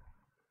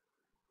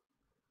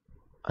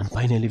 and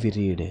finally we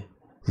read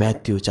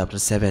Matthew chapter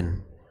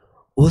 7,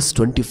 verse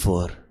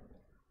 24.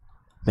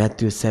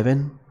 Matthew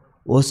 7,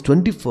 verse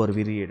 24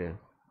 we read.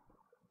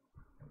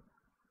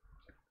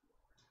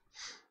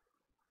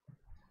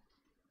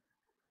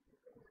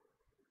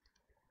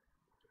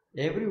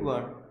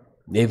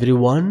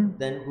 Everyone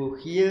then who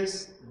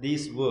hears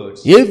these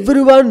words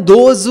Everyone,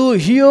 those who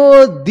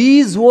hear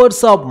these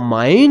words of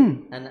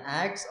mine and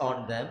acts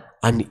on them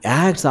and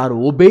acts or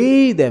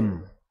obey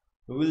them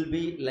will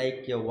be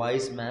like a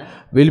wise man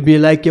will be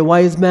like a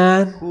wise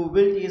man who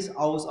built his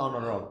house on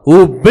a rock.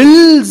 who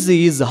builds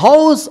his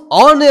house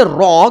on a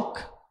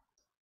rock.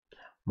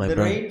 My The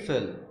brother, rain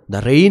fell,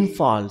 the rain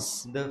falls,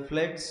 the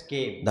floods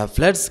came, the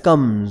floods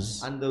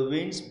comes, and the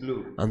winds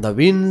blew and the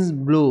winds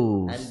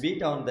blows and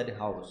beat on that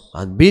house.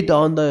 and beat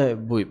on the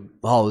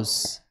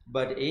house.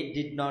 But it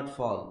did not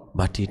fall,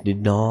 But it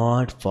did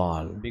not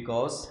fall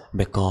because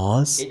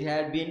because it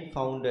had been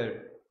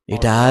founded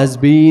it on has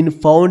rock. been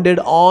founded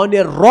on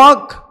a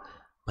rock.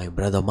 My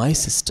brother, my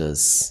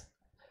sisters,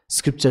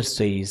 scripture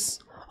says,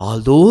 all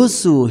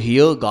those who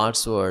hear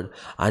God's word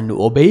and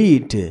obey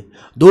it,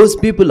 those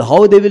people,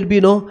 how they will be,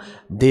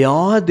 they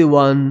are the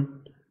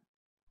one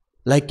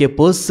like a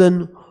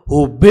person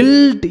who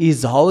built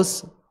his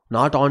house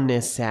not on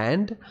a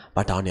sand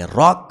but on a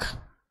rock.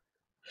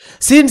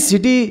 Since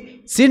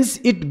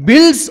it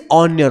builds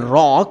on a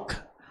rock,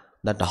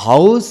 that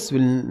house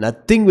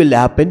nothing will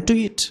happen to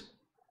it.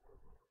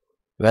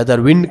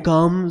 Whether wind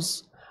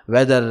comes,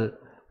 whether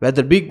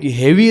big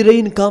heavy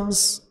rain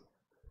comes,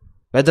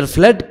 whether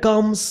flood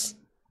comes,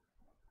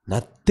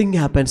 nothing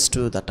happens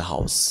to that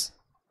house,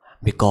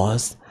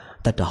 because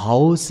that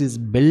house is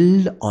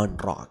built on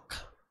rock.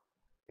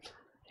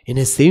 In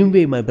the same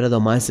way, my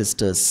brother, my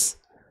sisters,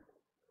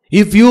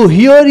 if you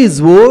hear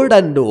his word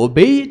and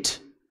obey it,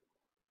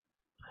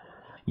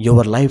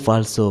 your life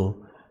also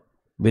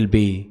will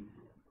be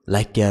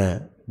like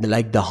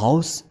the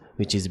house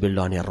which is built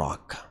on a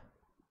rock.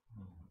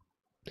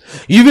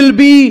 You will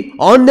be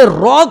on a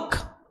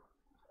rock.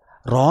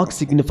 Rock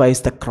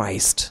signifies the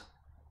Christ.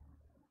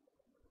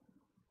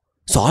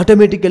 So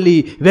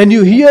automatically, when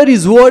you hear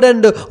his word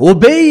and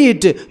obey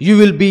it, you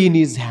will be in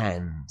his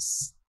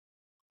hands.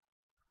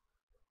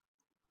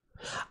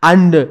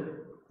 And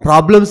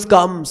problems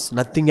comes,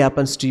 nothing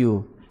happens to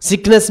you.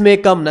 Sickness may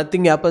come,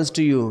 nothing happens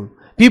to you.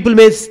 People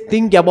may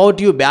think about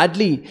you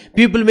badly.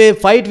 People may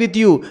fight with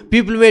you.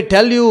 People may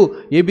tell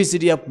you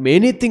ABCD of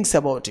many things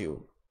about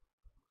you.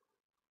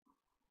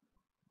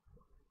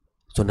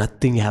 So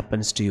nothing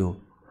happens to you,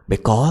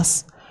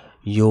 because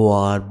you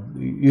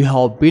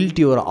have built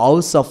your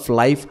house of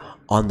life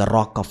on the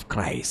rock of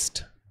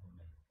Christ.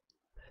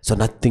 So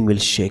nothing will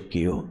shake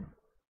you.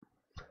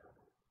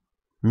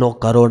 No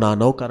corona,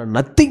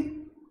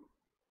 nothing.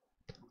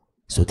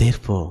 So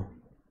therefore,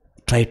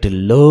 try to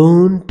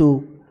learn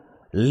to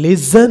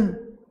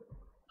listen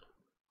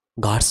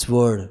God's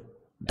word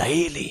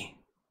daily.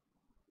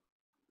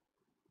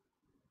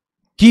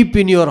 Keep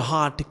in your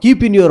heart,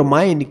 keep in your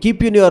mind,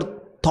 keep in your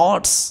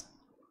thoughts.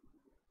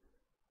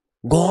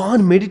 Go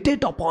on,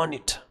 meditate upon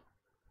it.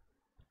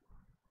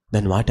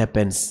 Then what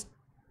happens?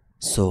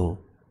 So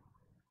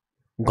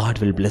God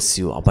will bless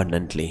you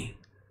abundantly,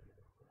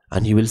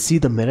 and you will see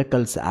the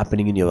miracles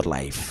happening in your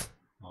life.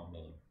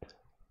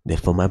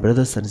 Therefore, my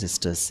brothers and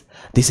sisters,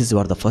 this is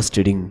what the first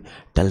reading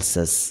tells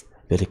us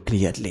very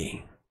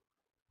clearly.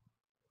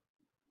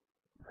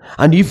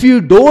 And if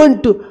you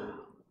don't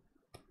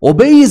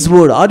obey his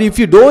word, or if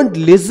you don't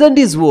listen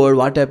to his word,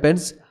 what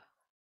happens?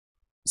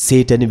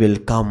 Satan will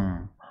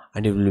come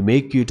and he will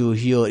make you to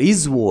hear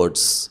his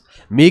words,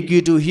 make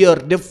you to hear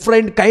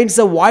different kinds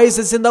of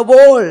voices in the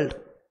world.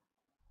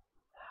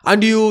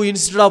 And you,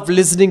 instead of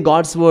listening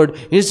God's word,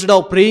 instead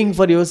of praying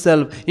for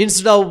yourself,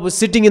 instead of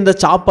sitting in the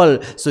chapel,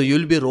 so you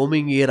will be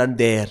roaming here and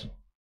there.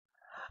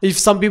 If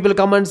some people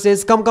come and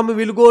says, come,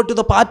 we'll go to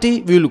the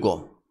party, we will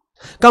go.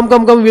 Come,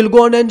 we'll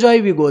go and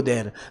enjoy, we go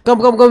there. Come,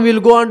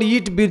 we'll go and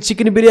eat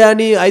chicken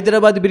biryani,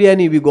 Hyderabad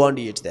biryani, we go and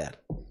eat there.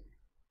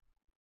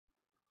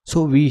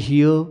 So we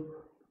hear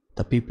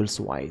the people's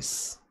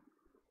voice.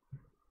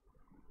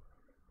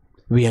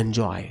 We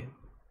enjoy.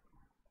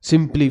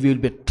 Simply we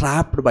will be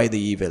trapped by the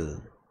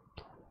evil.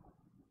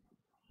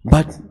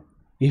 But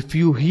if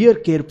you hear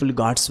carefully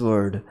God's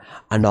word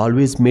and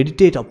always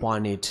meditate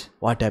upon it,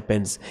 what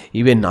happens?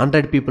 Even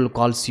 100 people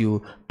calls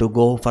you to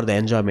go for the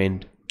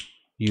enjoyment,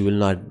 you will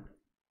not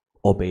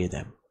obey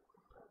them.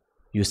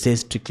 You say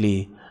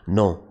strictly,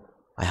 no,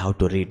 I have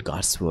to read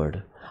God's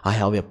word. I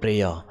have a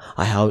prayer.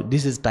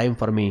 This is time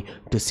for me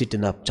to sit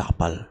in a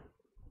chapel,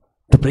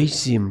 to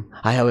praise him.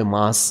 I have a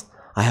mass.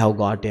 I have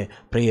got a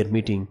prayer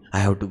meeting. I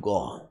have to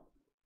go.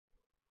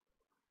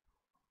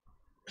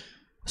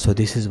 So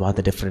this is what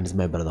the difference,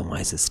 my brother,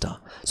 my sister.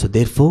 So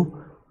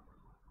therefore,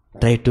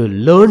 try to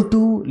learn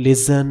to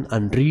listen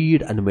and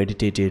read and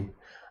meditate it.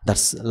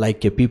 That's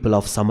like a people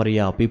of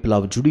Samaria, people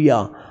of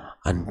Judea,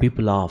 and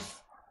people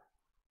of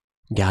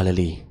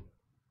Galilee.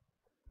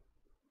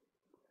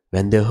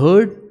 When they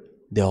heard,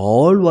 they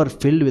all were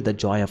filled with the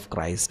joy of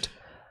Christ.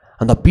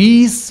 And the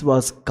peace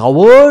was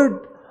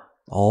covered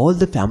all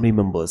the family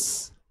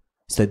members.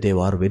 So they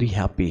were very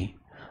happy.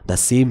 The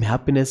same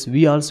happiness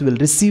we also will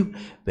receive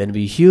when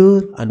we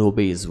hear and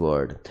obey his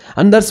word.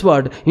 And that's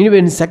what,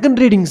 in second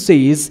reading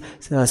says,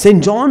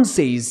 St. John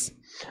says,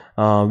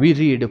 we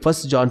read 1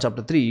 John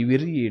chapter 3, we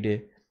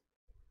read,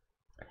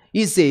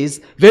 he says,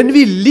 when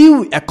we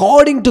live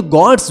according to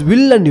God's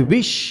will and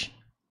wish,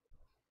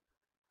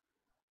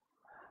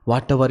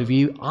 whatever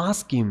we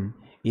ask him,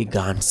 he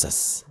grants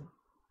us.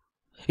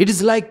 It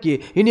is like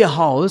in a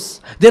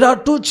house, there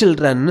are two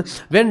children.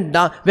 When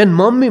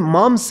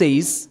mom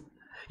says,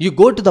 you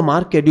go to the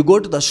market, you go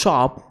to the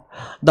shop,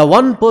 the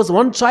one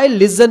child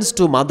listens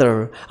to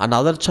mother,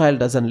 another child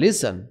doesn't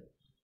listen.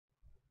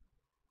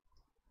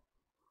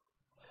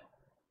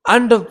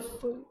 And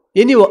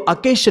any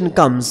occasion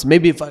comes,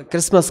 maybe for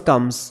Christmas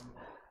comes,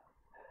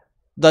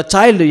 the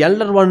child, the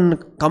elder one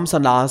comes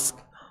and asks,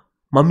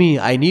 Mummy,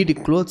 I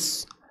need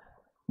clothes.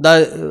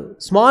 The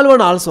small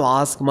one also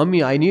asks,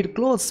 Mummy, I need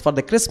clothes for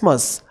the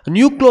Christmas.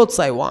 New clothes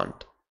I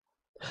want.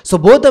 So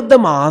both of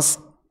them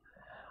ask,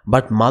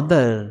 but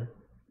mother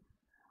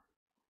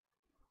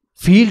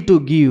feel to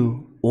give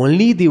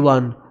only the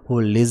one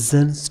who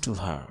listens to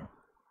her.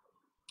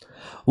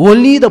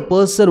 Only the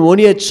person,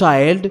 only a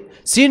child,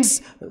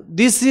 since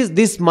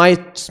this my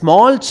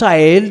small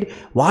child,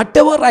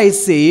 whatever I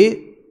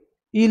say,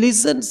 he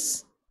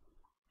listens.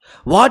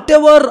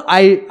 Whatever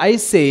I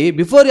say,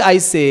 before I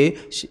say,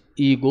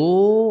 he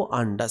goes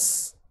and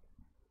does.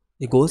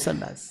 He goes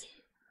and does.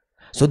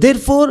 So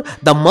therefore,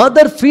 the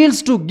mother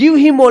feels to give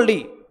him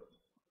only.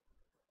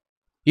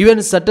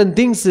 Even certain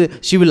things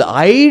she will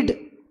hide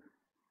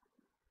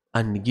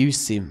and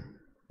gives him.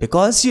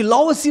 Because she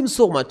loves him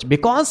so much.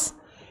 Because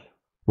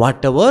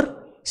whatever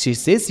she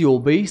says, he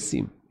obeys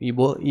him.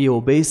 He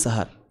obeys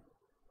her.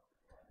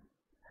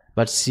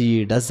 But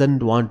she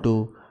doesn't want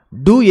to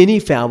do any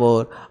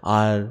favor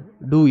or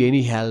do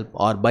any help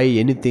or buy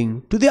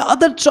anything to the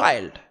other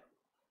child.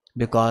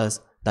 Because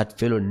that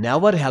fellow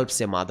never helps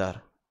a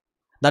mother.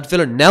 That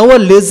fellow never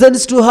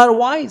listens to her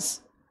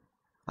voice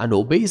and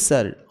obeys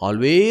her.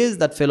 Always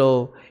that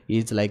fellow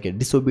is like a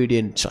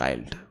disobedient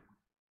child.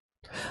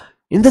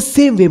 In the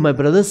same way, my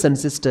brothers and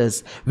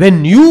sisters,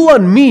 when you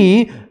and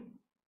me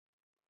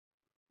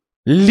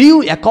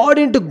live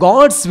according to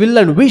God's will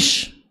and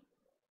wish,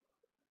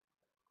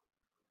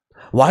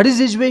 what is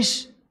His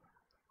wish?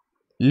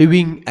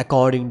 Living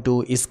according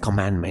to His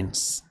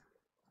commandments.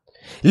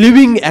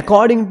 Living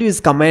according to His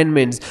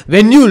commandments.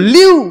 When you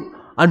live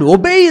and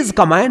obey His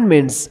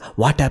commandments,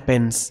 what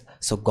happens?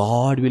 So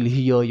God will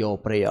hear your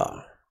prayer.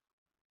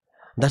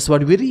 That's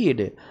what we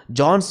read.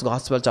 John's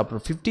Gospel chapter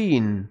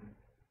 15.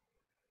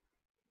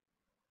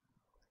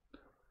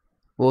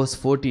 Verse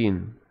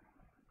 14.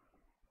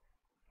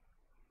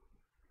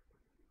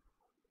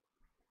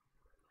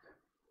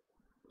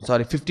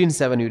 Sorry,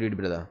 15:7 you read,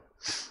 brother.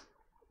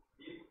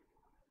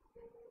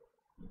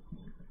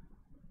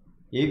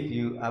 If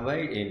you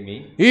abide in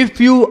me,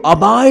 If you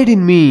abide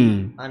in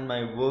me, and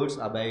my words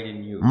abide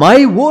in you,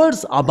 my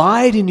words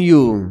abide in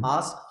you.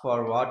 ask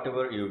for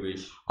whatever you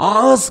wish,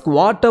 Ask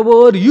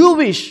whatever you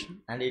wish,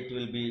 and it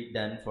will be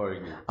done for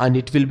you. and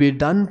it will be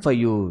done for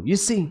you. You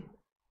see,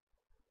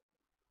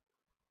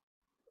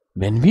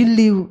 when we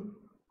live,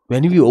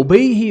 when we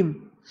obey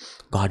Him,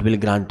 God will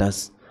grant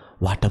us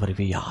whatever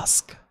we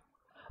ask.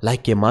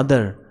 Like a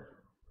mother,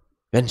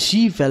 when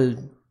she felt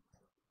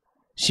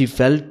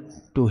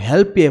to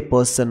help a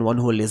person, one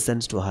who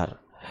listens to her.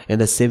 In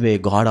the same way,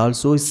 God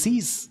also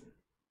sees,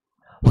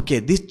 okay,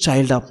 this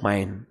child of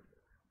mine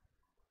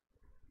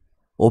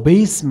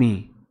obeys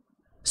me,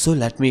 so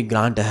let me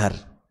grant her.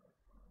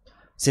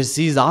 Since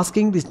she is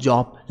asking this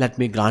job, let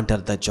me grant her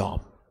the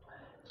job.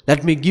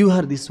 Let me give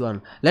her this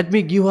one. Let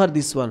me give her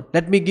this one.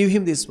 Let me give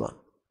him this one.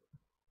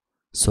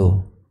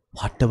 So,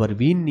 whatever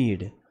we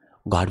need,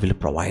 God will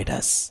provide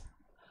us.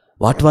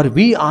 Whatever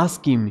we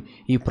ask Him,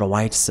 He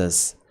provides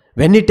us.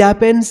 When it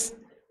happens,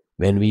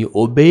 when we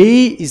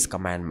obey His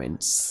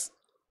commandments.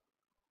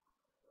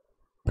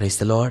 Praise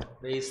the Lord.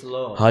 Praise the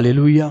Lord.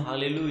 Hallelujah.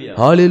 Hallelujah.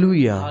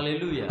 Hallelujah.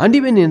 Hallelujah. And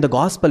even in the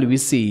gospel we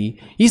see,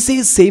 He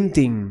says same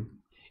thing.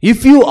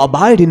 If you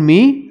abide in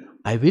me,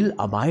 I will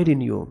abide in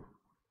you.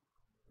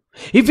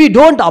 If you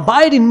don't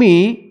abide in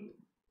me,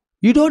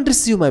 you don't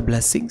receive my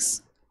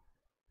blessings.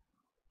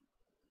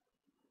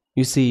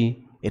 You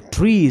see, a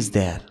tree is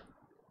there.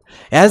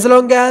 As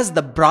long as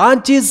the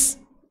branch is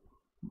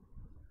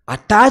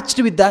attached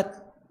with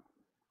that,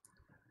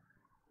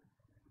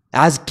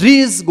 as tree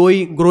is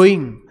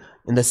growing,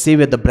 in the same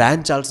way the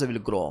branch also will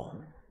grow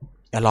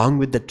along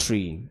with the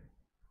tree.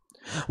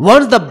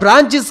 Once the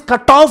branch is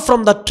cut off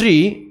from the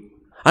tree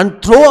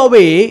and throw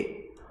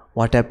away,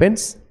 what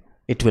happens?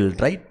 It will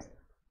dry.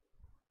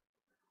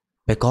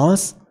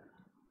 Because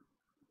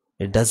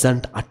it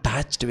doesn't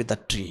attach with the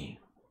tree.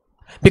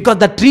 Because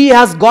the tree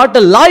has got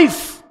a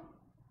life.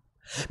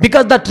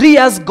 Because the tree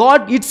has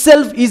got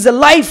itself is a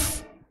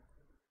life.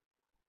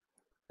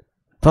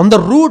 From the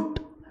root,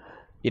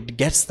 it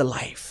gets the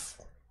life.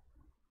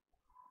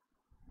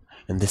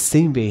 In the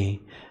same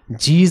way,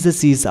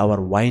 Jesus is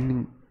our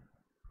vine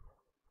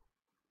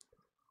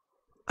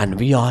and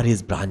we are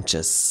His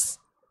branches.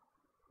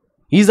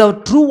 He is our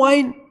true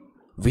vine.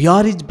 We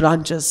are His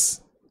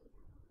branches.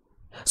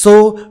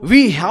 So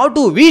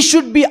we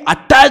should be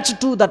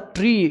attached to the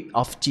tree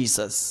of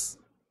Jesus.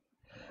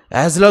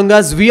 As long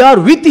as we are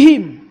with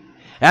Him,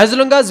 as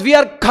long as we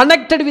are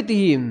connected with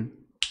Him,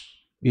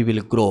 we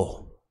will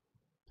grow.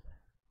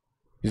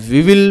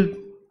 We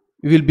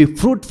will be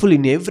fruitful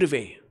in every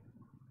way.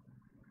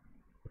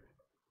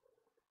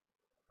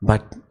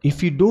 But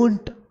if you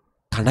don't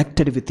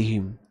connected with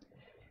Him,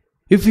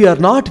 if we are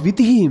not with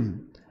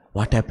Him,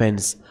 what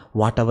happens?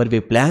 Whatever we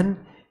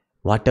plan,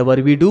 whatever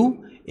we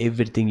do,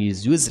 everything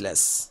is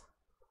useless.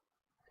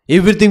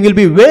 Everything will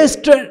be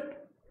wasted.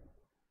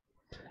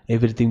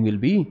 Everything will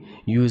be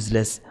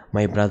useless,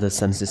 my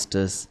brothers and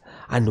sisters.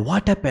 And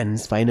what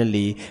happens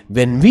finally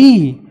when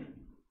we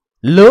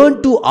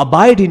learn to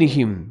abide in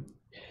Him,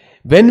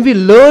 when we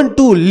learn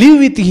to live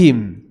with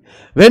Him,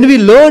 when we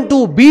learn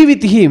to be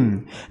with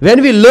Him,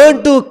 when we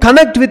learn to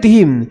connect with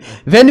Him,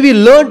 when we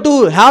learn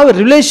to have a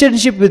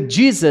relationship with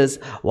Jesus,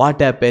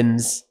 what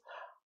happens?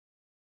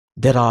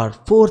 There are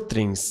four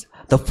things.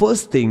 The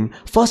first thing,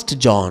 1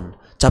 John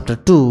chapter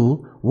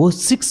 2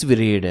 verse 6 we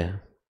read.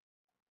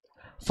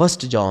 1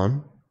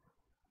 John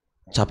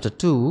chapter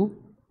 2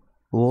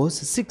 verse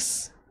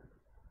 6.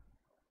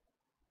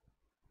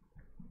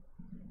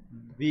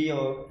 We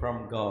are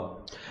from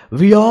God.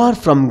 We are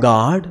from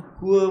God.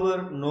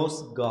 Whoever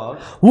knows God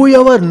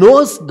Whoever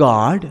knows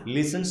God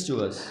listens to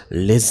us.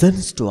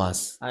 listens to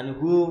us. And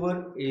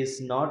whoever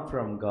is not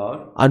from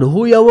God And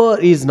whoever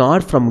is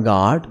not from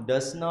God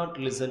does not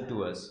listen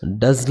to us.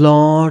 does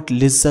not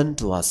listen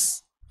to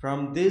us.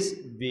 From this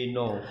we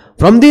know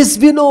From this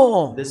we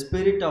know the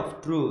spirit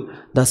of truth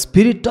the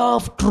spirit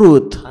of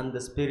truth and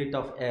the spirit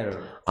of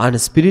error. and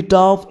spirit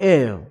of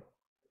error.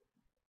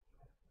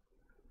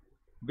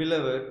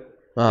 Beloved,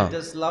 Ah. let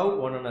us love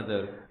one another,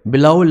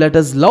 Beloved, let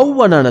us love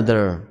one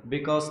another,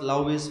 because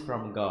love is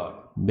from God.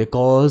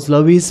 because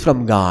love is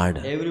from God.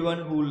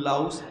 Everyone who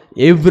loves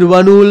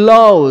Everyone who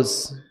loves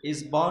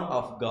is born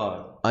of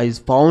God is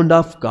found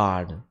of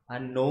God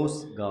and knows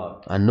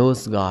God. and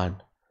knows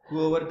God.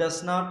 Whoever does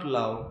not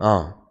love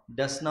Ah.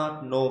 does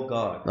not know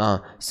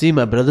God. See,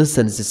 my brothers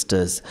and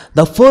sisters,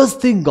 the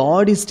first thing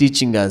God is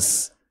teaching us,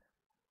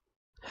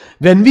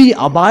 when we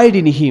abide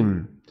in Him,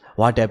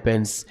 what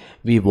happens?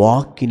 We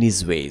walk in His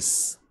ways.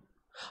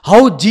 How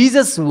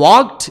Jesus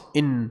walked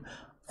in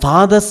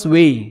Father's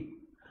way.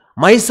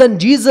 My son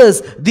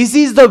Jesus, this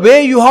is the way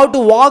you have to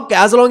walk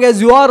as long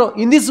as you are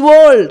in this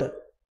world.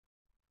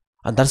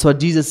 And that's what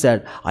Jesus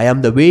said. I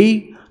am the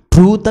way,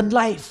 truth and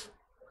life.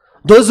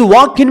 Those who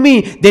walk in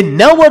me, they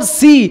never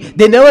see,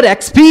 they never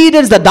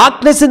experience the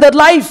darkness in their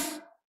life.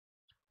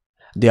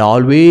 They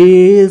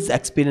always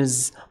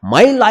experience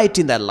my light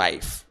in their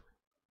life.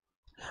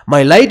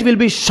 My light will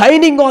be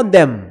shining on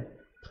them.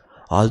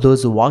 All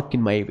those who walk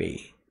in my way.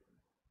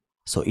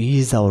 So He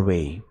is our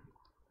way.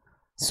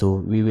 So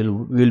we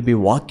will be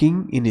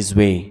walking in His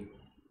way.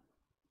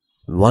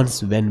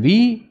 Once when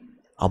we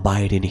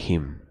abide in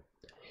Him.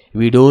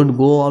 We don't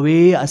go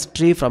away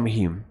astray from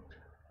Him.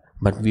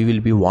 But we will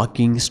be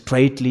walking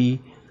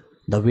straightly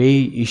the way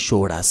He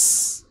showed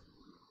us.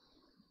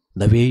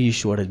 The way He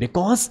showed us.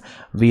 Because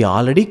we are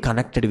already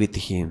connected with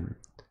Him.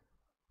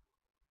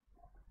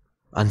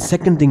 And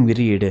second thing we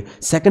read,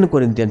 2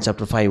 Corinthians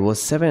chapter 5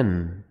 verse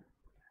 7,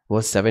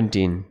 verse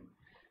 17.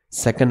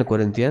 2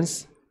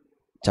 Corinthians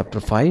chapter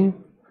 5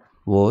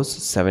 verse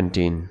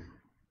 17.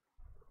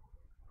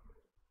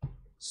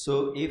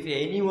 So if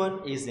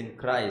anyone is in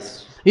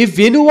Christ, If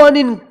anyone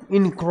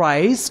in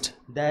Christ,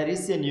 there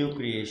is a new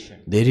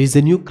creation. there is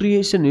a new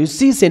creation. You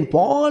see, St.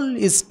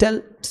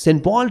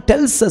 Paul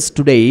tells us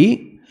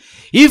today,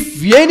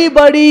 if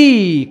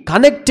anybody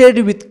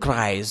connected with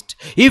Christ,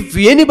 if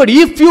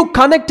you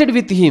connected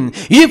with Him,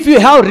 if you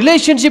have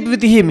relationship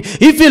with Him,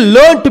 if you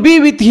learn to be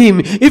with Him,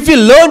 if you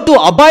learn to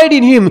abide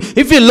in Him,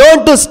 if you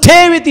learn to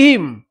stay with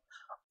Him,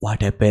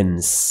 what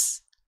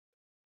happens?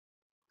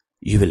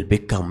 You will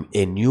become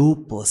a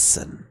new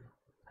person.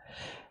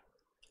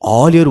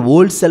 All your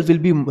old self will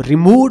be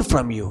removed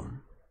from you.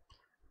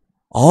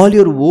 All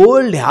your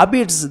old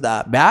habits,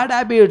 the bad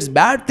habits,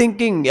 bad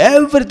thinking,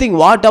 everything,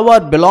 whatever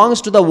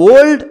belongs to the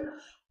world,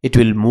 it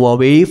will move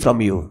away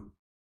from you.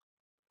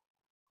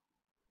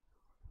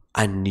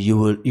 And you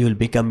will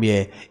become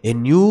a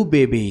new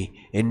baby,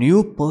 a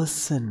new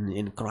person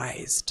in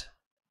Christ.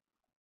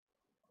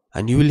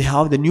 And you will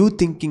have the new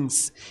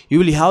thinkings, you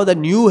will have the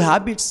new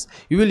habits,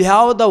 you will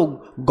have the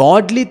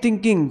godly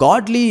thinking,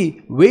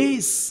 godly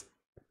ways.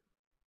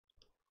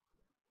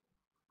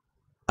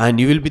 And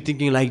you will be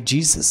thinking like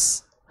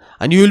Jesus.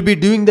 And you will be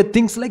doing the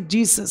things like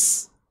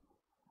Jesus.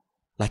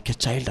 Like a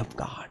child of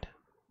God.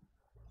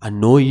 And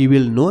no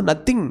evil, no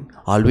nothing.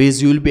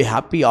 Always you will be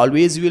happy.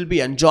 Always you will be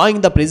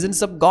enjoying the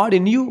presence of God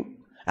in you,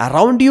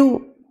 around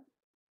you.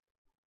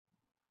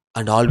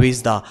 And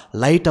always the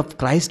light of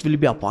Christ will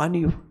be upon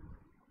you.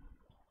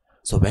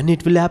 So when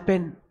it will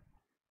happen?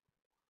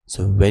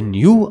 So when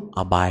you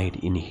abide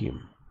in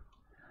Him.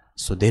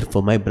 So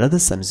therefore, my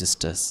brothers and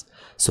sisters,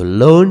 so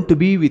learn to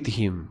be with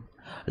Him.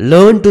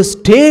 Learn to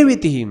stay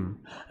with Him.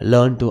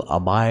 Learn to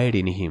abide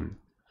in Him.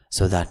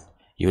 So that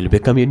you will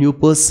become a new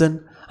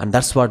person. And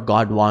that's what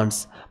God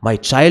wants. My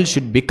child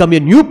should become a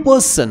new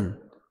person.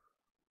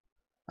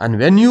 And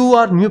when you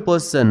are a new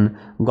person,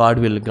 God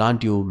will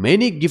grant you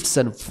many gifts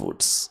and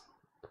fruits.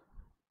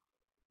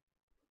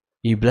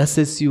 He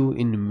blesses you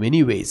in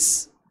many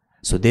ways.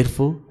 So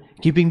therefore,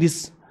 keeping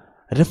this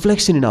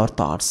reflection in our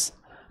thoughts,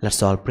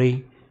 let's all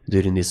pray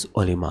during this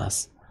Holy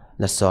Mass.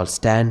 Let's all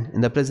stand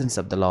in the presence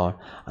of the Lord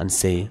and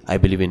say, I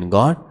believe in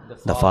God,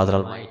 the Father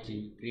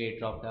Almighty,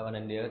 Creator of heaven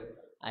and earth.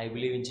 I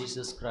believe in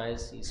Jesus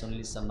Christ, His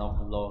only Son of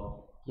the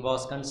Lord. He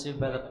was conceived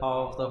by the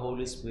power of the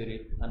Holy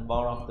Spirit and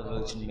born of the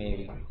Virgin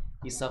Mary.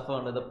 He suffered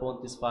under the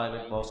Pontius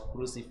Pilate, was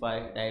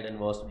crucified, died and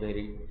was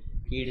buried.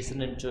 He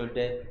descended into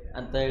death,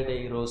 and third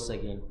day He rose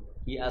again.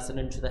 He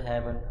ascended into the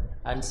heaven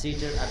and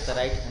seated at the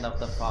right hand of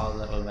the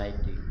Father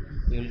Almighty.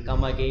 He will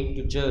come again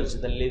to judge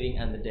the living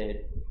and the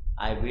dead.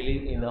 I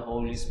believe in the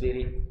Holy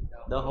Spirit,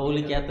 the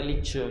Holy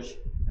Catholic Church,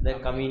 the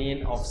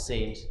communion of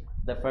saints,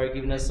 the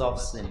forgiveness of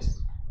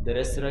sins, the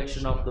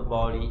resurrection of the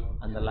body,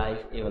 and the life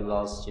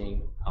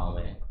everlasting.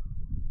 Amen.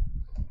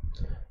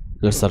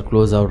 Let's all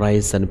close our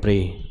eyes and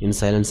pray in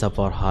silence of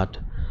our heart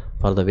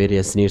for the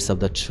various needs of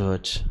the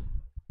church.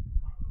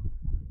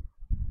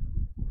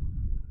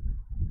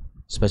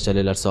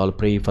 Especially let's all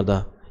pray for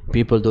the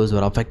people, those who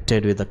are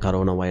affected with the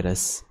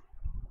coronavirus.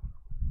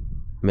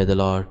 May the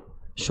Lord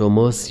show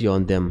mercy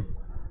on them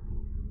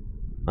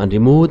and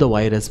remove the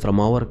virus from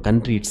our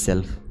country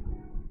itself.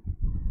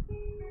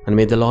 And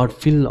may the Lord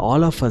fill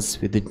all of us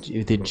with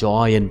the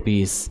joy and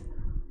peace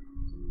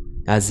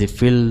as He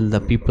filled the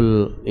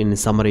people in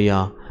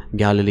Samaria,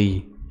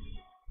 Galilee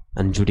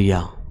and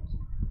Judea.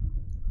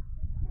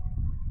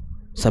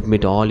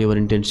 Submit all your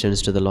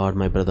intentions to the Lord,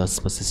 my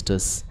brothers, my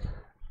sisters.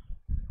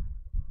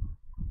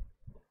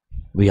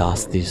 We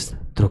ask this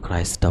through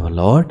Christ our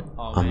Lord.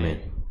 Amen.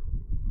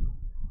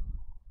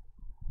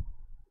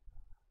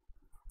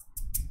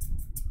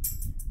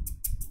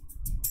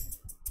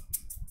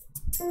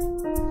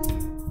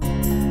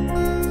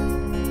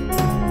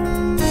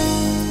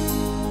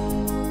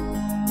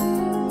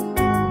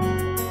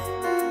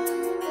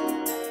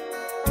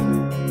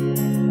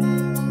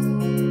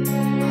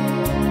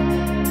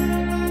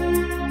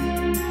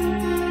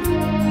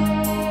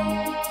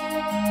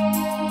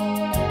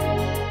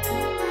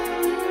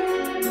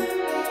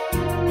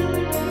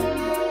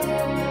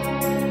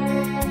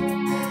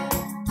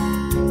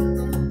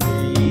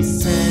 We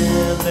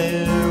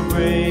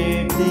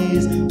celebrate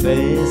this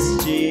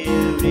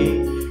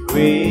festivity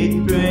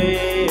with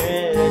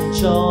prayer and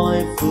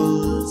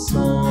joyful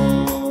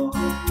song.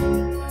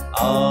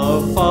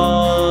 Our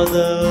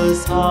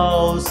Father's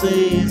house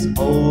is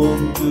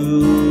home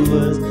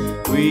to us.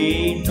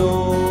 We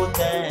know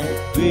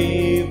that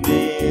we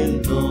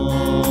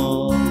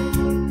belong.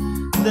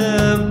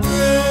 The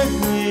bread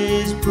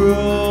is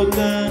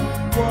broken,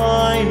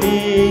 wine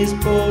is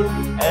poured,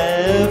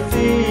 a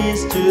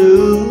feast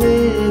to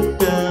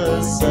lift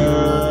us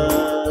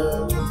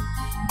up.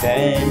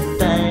 Then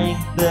thank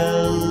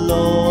the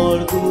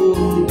Lord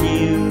who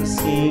gives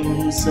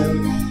Himself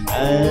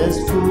as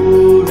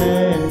food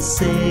and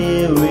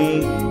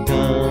saving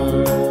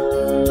God.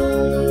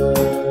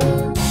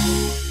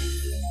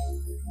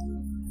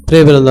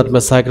 Pray well that my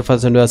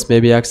sacrifice and yours may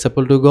be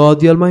acceptable to God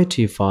the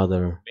Almighty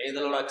Father. May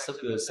the Lord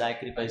accept your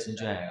sacrifice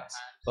into hands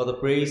for the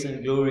praise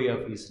and glory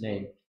of His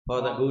name,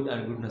 for the good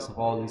and goodness of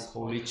all His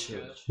holy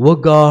church. O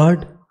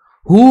God,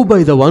 who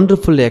by the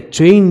wonderful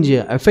exchange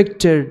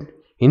effected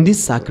in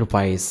this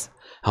sacrifice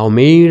have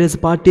made us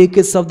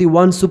partakers of the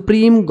one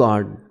supreme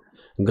God,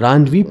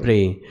 grant, we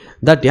pray,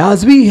 that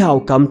as we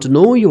have come to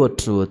know your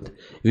truth,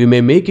 we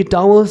may make it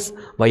ours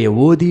by a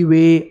worthy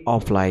way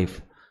of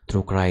life.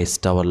 Through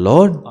Christ our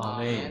Lord.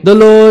 Amen. The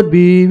Lord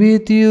be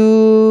with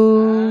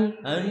you.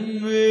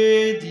 And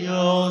with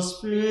your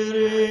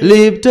spirit,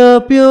 Lift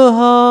up your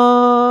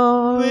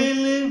heart. we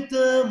lift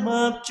them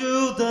up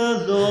to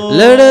the Lord.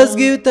 Let us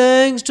give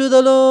thanks to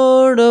the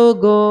Lord our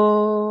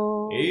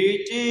God.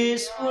 It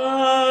is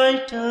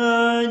right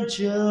and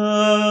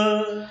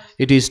just.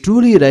 It is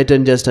truly right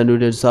and just and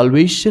without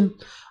salvation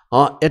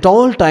at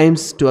all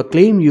times to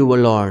acclaim you, O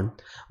Lord.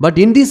 But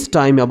in this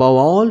time above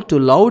all to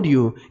laud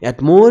you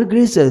yet more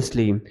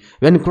graciously,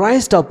 when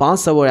Christ our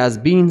Passover has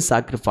been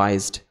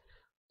sacrificed.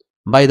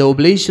 By the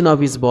oblation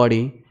of His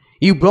body,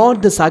 He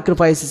brought the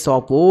sacrifices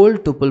of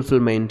old to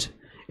fulfillment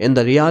in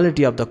the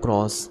reality of the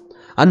cross,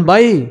 and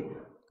by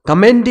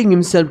commending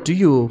Himself to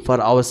you for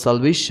our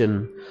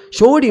salvation,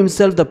 showed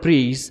Himself the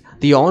priest,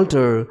 the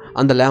altar,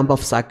 and the lamb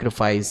of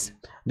sacrifice.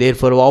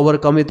 Therefore,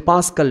 overcome with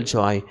paschal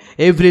joy,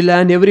 every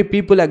land, every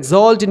people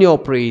exalt in your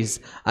praise,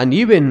 and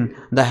even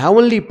the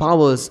heavenly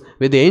powers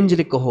with the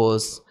angelic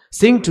hosts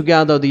sing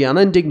together the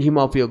unending hymn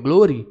of your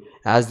glory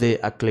as they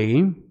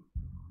acclaim.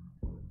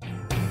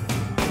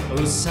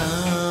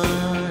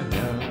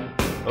 Hosanna,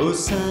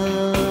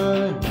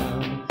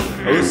 Hosanna,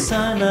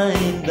 Hosanna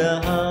in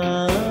the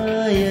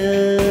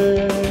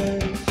highest.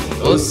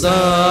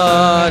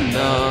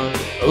 Hosanna,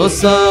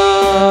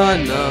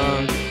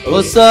 Hosanna,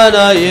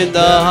 Hosanna in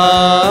the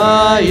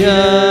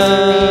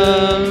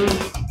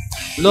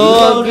highest.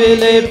 Lord, we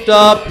lift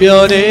up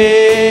your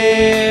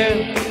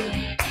name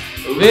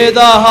with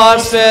our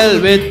hearts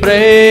filled with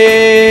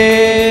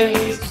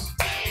praise.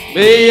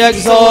 Be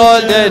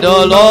exalted,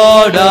 O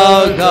Lord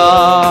our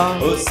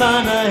God.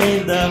 Hosanna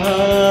in the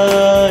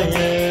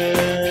highest.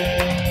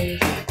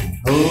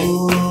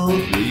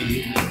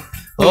 Holy,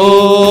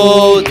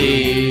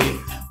 Holy,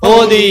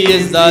 holy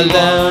is the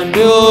Lamb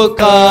who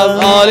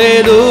comes.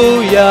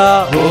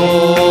 Hallelujah.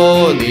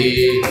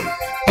 Holy,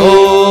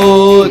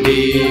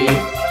 holy,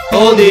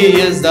 holy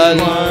is the Lamb.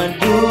 one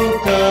who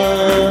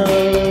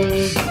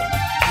comes.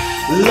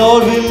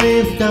 Lord, we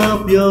lift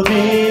up your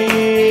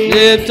name.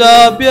 Lift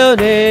up your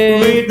name.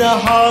 With the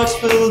hearts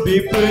filled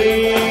with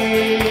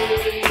praise.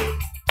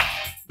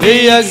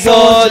 Be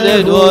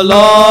exalted, O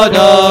Lord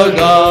our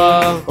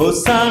God.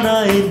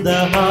 Hosanna in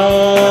the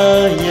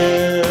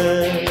highest.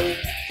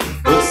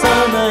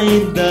 Hosanna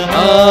in the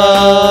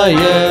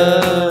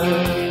highest.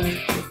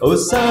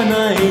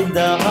 Hosanna in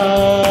the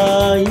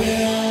highest.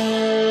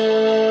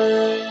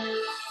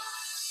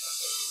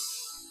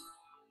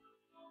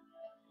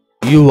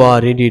 You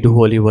are indeed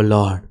holy, O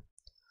Lord,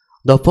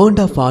 the fount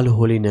of all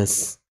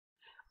holiness.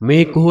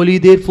 Make holy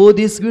therefore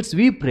these gifts,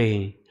 we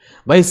pray,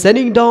 by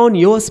sending down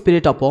your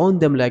Spirit upon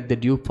them like the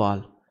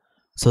dewfall,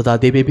 so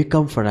that they may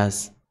become for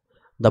us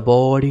the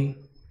body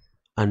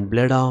and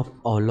blood of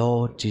our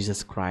Lord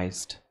Jesus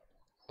Christ.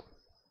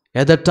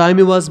 At the time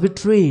he was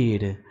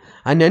betrayed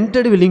and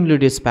entered willingly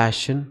into his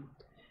passion,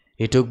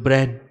 he took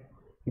bread,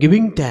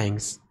 giving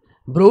thanks,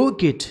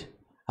 broke it,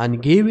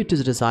 and gave it to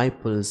his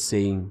disciples,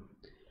 saying,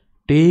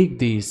 Take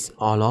this,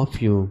 all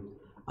of you,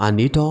 and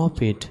eat of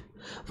it,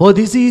 for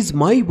this is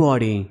my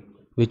body,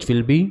 which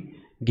will be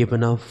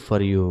given up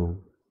for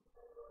you.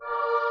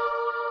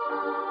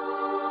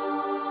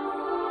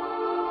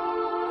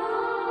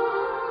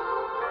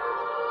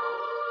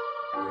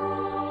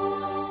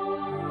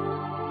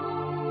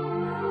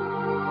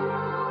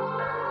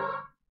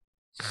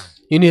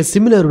 In a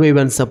similar way,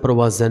 when supper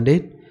was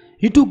ended,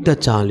 he took the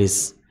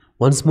chalice,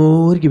 once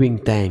more giving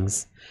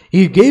thanks.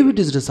 He gave it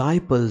to his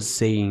disciples,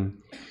 saying,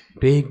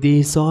 Take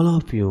this, all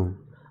of you,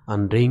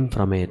 and drink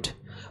from it,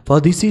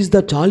 for this is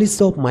the chalice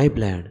of my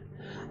blood,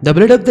 the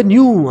blood of the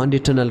new and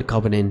eternal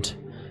covenant,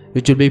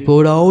 which will be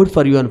poured out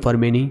for you and for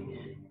many,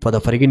 for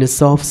the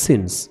forgiveness of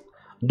sins.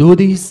 Do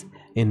this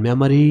in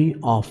memory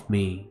of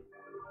me.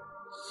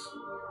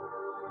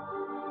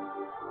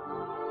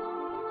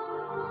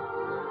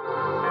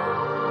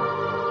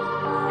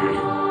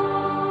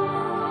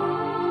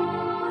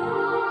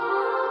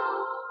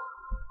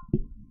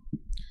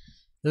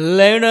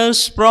 Let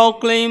us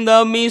proclaim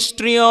the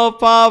mystery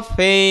of our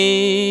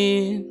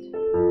faith.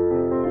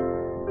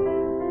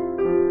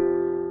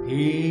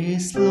 He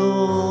is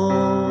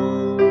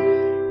Lord,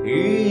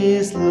 He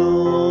is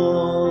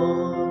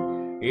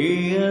Lord,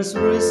 He has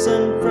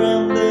risen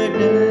from the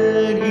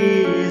dead,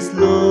 He is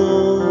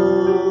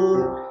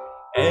Lord.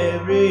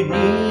 Every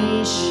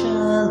knee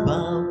shall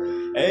bow,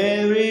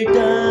 every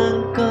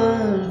tongue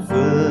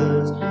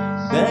confess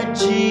that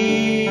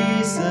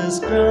Jesus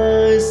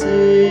Christ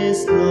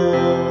is Lord.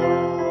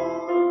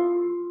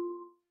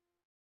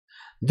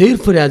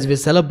 Therefore, as we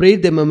celebrate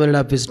the memorial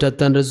of his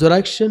death and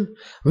resurrection,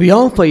 we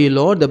offer you,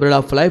 Lord, the bread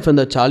of life and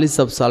the chalice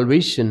of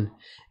salvation,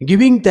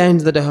 giving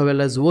thanks that I have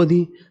held us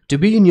worthy to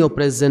be in your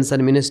presence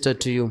and minister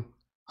to you.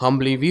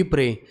 Humbly we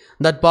pray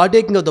that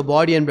partaking of the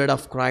body and blood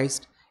of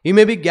Christ, you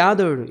may be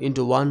gathered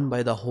into one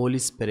by the Holy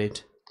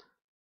Spirit.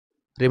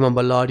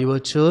 Remember, Lord, your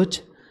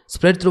church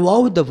spread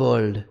throughout the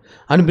world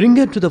and bring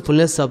it to the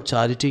fullness of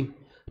charity,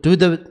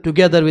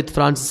 together with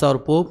Francis our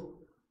Pope,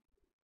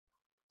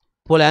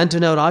 Paul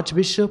Anthony our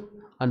Archbishop,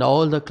 and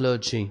all the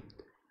clergy.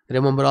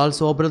 Remember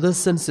also our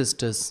brothers and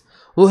sisters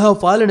who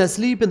have fallen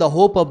asleep in the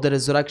hope of the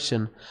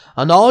resurrection,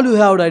 and all who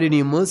have died in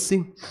your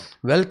mercy.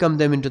 Welcome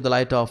them into the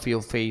light of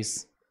your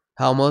face.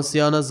 Have mercy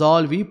on us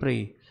all, we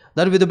pray,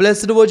 that with the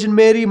Blessed Virgin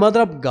Mary,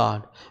 Mother of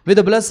God, with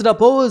the blessed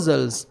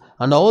apostles,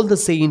 and all the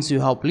saints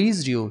who have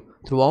pleased you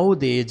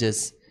throughout the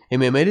ages, you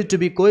may merit to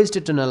be co-heirs to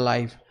eternal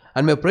life,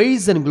 and may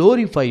praise and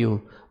glorify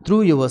you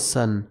through your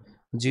Son,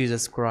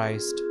 Jesus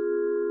Christ.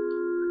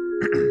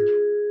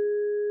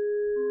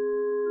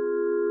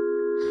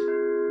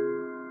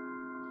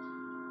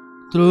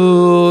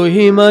 Through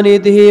him and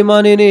in him,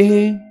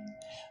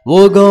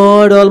 O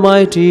God,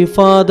 Almighty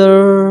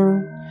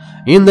Father,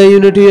 in the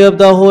unity of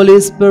the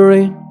Holy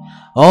Spirit,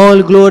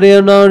 all glory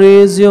and honor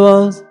is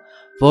yours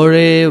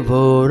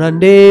forever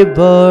and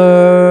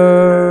ever.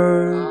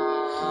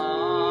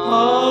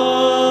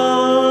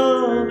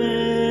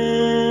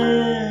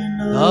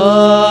 Amen.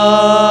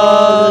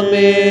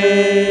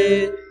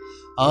 Amen.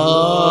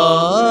 Amen.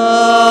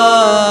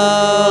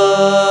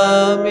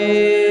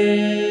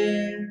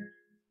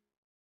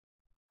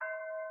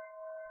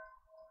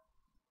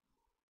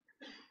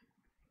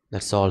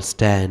 Let's all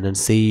stand and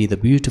say the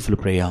beautiful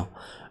prayer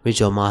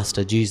which our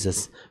Master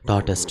Jesus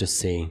taught us to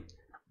say.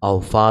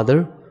 Our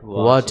Father, who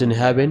art in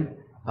heaven,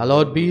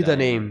 hallowed be the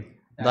name.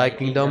 Thy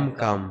kingdom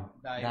come.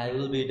 Thy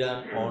will be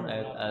done on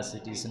earth as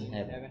it is in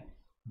heaven.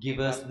 Give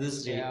us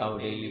this day our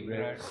daily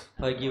bread.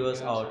 Forgive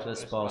us our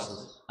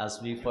trespasses, as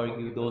we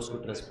forgive those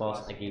who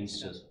trespass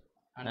against us.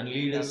 And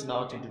lead us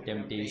not into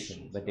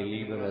temptation, but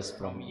deliver us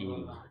from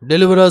evil.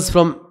 Deliver us,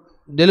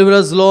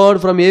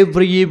 Lord, from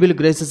every evil.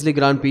 Graciously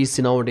grant peace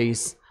in our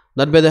days,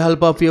 that by the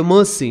help of your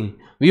mercy,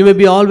 we may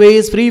be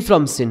always free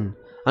from sin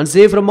and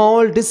safe from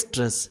all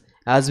distress,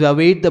 as we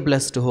await the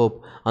blessed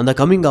hope and the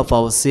coming of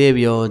our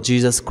Saviour,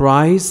 Jesus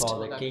Christ.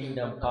 For the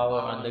kingdom, power,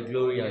 and the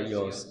glory are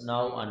yours,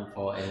 now and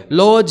forever.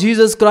 Lord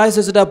Jesus Christ,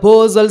 as the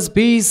apostles,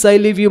 peace I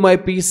leave you, my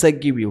peace I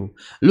give you.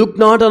 Look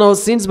not on our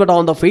sins, but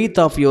on the faith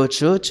of your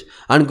church,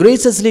 and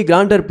graciously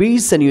grant her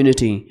peace and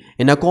unity,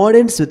 in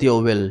accordance with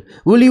your will,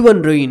 who live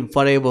and reign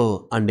forever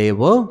and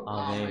ever.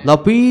 Amen. The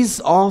peace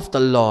of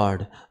the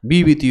Lord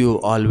be with you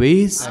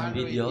always. And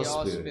with your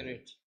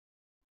spirit.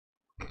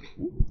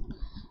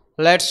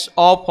 Let's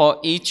offer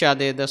each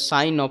other the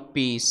sign of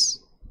peace.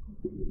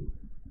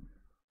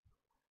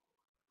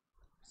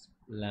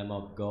 Lamb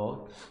of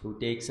God, who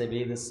takes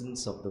away the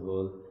sins of the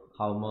world,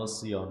 have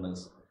mercy on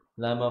us.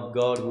 Lamb of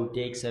God, who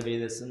takes away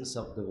the sins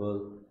of the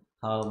world,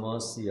 have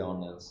mercy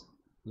on us.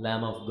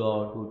 Lamb of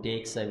God, who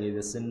takes away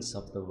the sins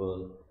of the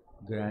world,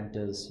 grant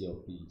us your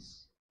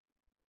peace.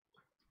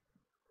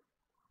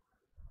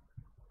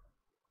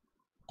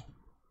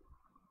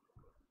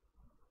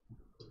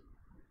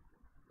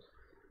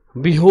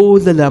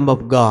 Behold the Lamb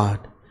of God,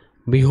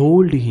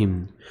 behold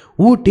him,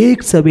 who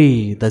takes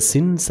away the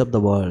sins of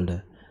the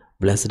world.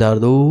 Blessed are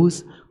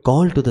those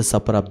called to the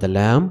supper of the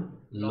Lamb.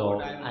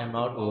 Lord, I am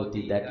not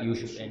worthy that you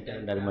should enter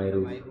under my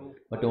roof,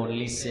 but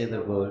only say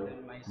the word,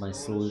 my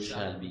soul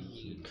shall be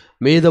healed.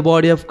 May the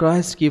body of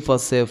Christ keep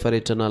us safe for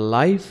eternal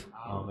life.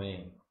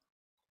 Amen.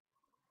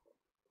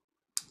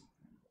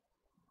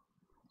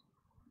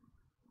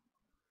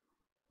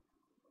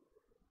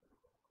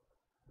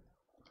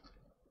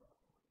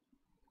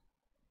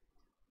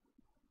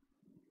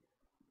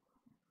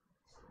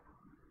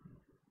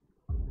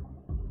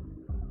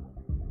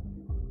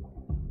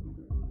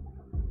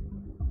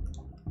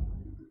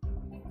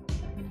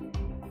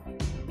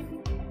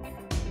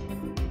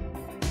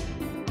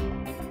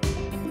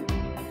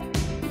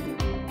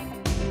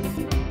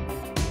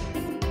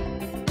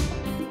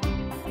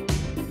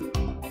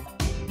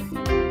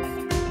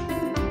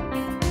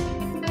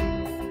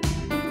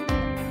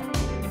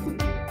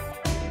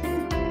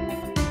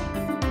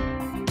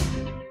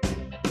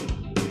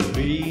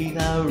 We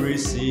have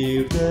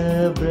received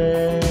the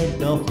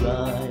bread of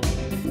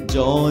life,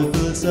 joy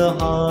fills our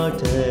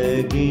heart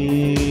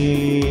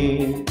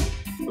again.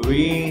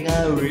 We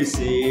have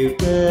received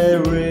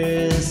the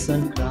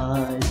risen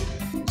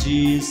Christ,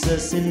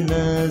 Jesus in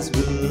us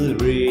will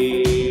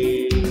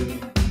reign.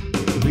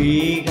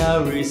 We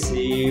have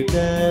received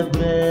the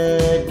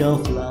bread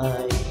of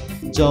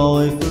life,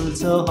 joy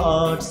fills our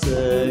hearts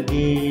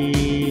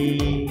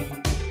again.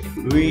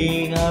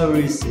 We have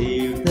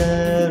received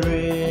the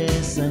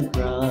risen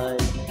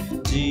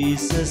Christ,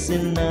 Jesus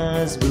in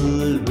us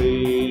will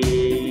reign.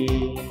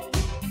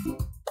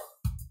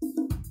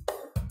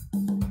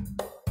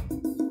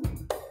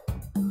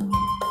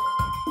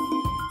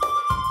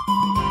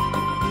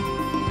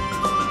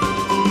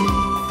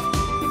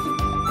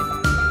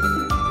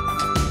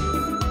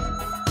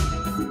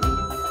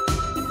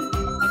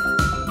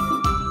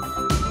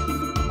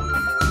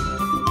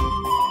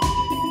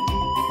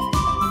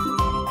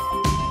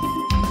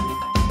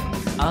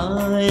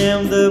 I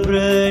am the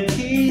bread,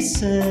 he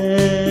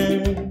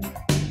said,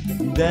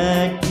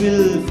 that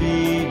will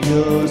feed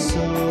your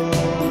soul.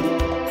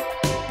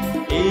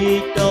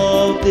 Eat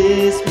of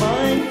this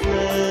my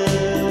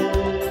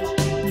flesh,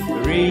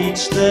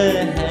 reach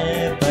the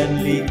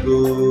heavenly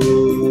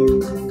goal.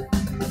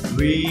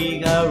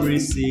 We have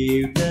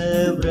received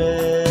the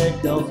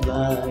bread of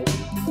life,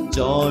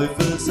 joy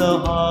fills our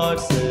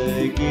hearts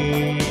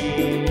again.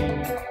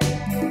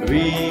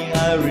 We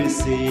have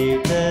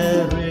received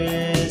the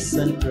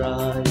risen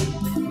Christ,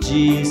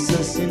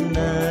 Jesus in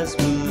us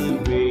will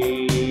reign.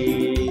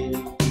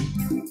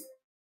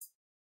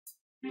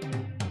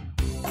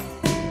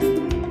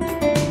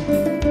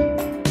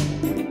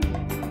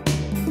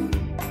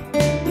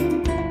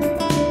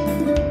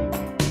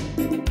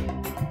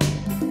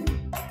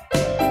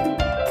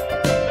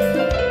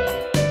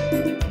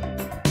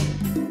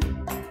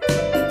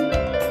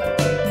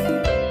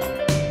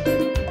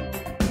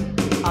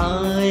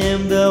 I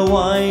am the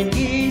wine,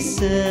 he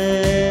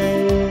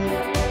said,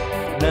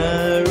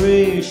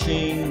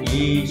 nourishing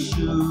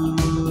issue.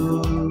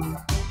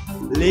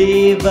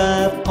 Live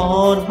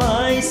upon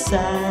my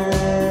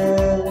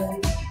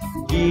side,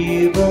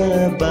 give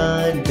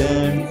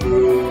abundant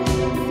fruit.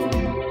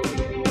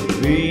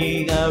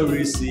 We have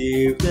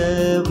received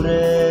the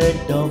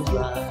bread of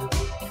life,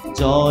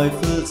 joy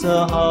fills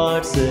our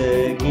hearts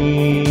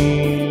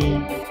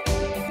again.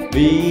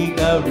 We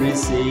have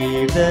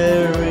received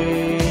the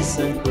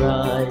risen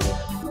Christ,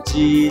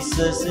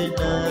 Jesus in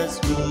us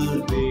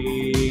will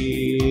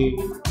be.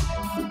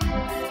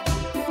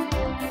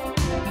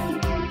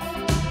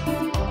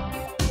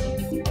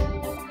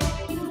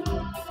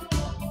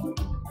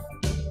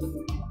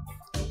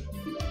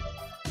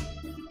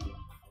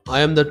 I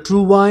am the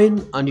true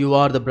vine, and you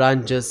are the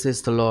branches,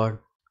 says the Lord.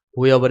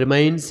 Whoever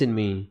remains in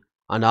me,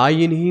 and I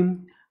in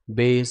him,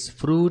 bears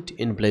fruit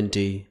in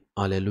plenty.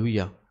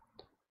 Alleluia.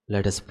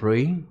 Let us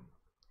pray.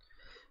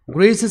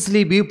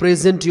 Graciously be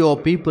present to your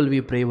people, we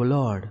pray, O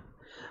Lord,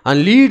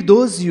 and lead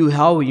those you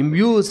have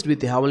imbued with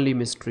the heavenly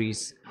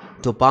mysteries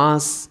to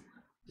pass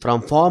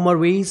from former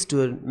ways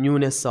to a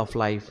newness of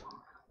life.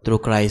 through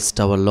Christ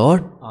our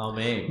Lord.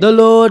 Amen. The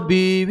Lord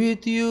be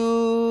with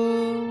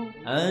you.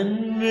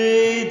 And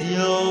with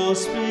your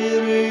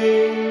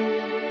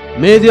spirit.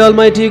 May the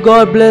Almighty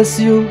God bless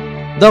you,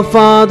 the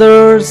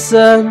Father,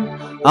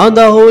 Son, and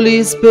the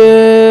Holy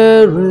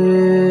Spirit.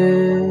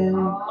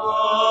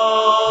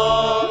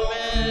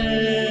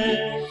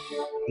 Amen.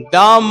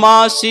 The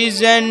Mass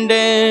is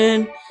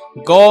ended.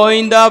 Go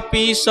in the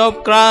peace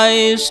of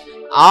Christ.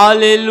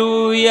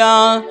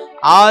 Alleluia.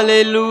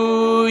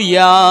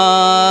 Alleluia.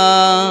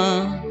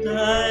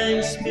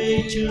 Thanks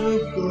be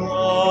to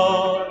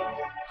God.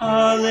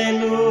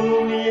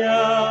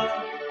 Hallelujah.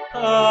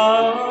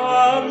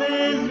 Hallelujah.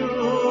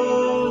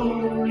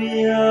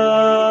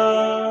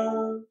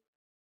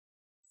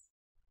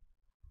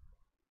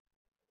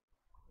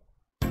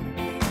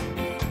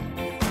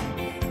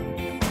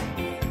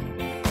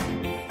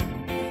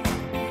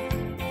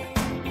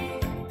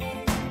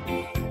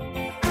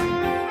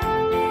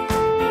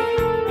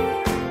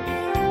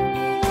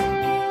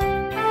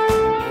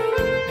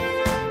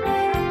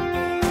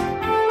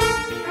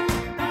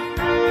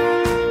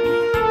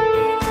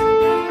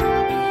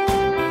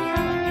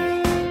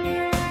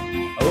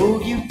 Oh,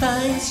 give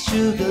thanks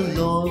to the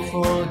Lord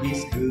for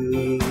His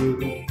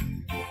good.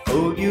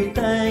 Oh, give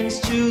thanks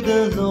to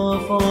the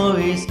Lord for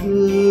His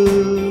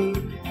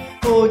good.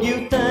 Oh,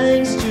 give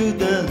thanks to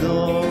the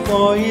Lord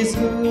for His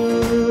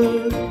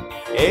good.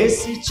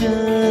 As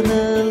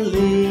eternal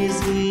is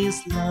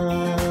His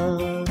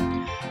love.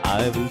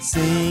 I will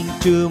sing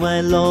to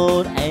my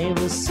Lord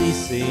ever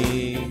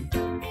ceasing.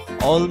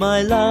 All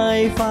my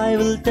life I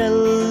will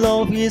tell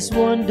of His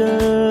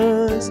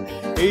wonders.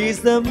 He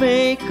is the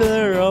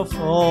maker of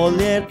all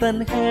earth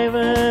and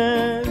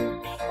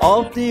heaven.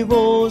 Of the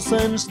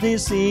oceans,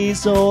 this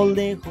is all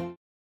they hold.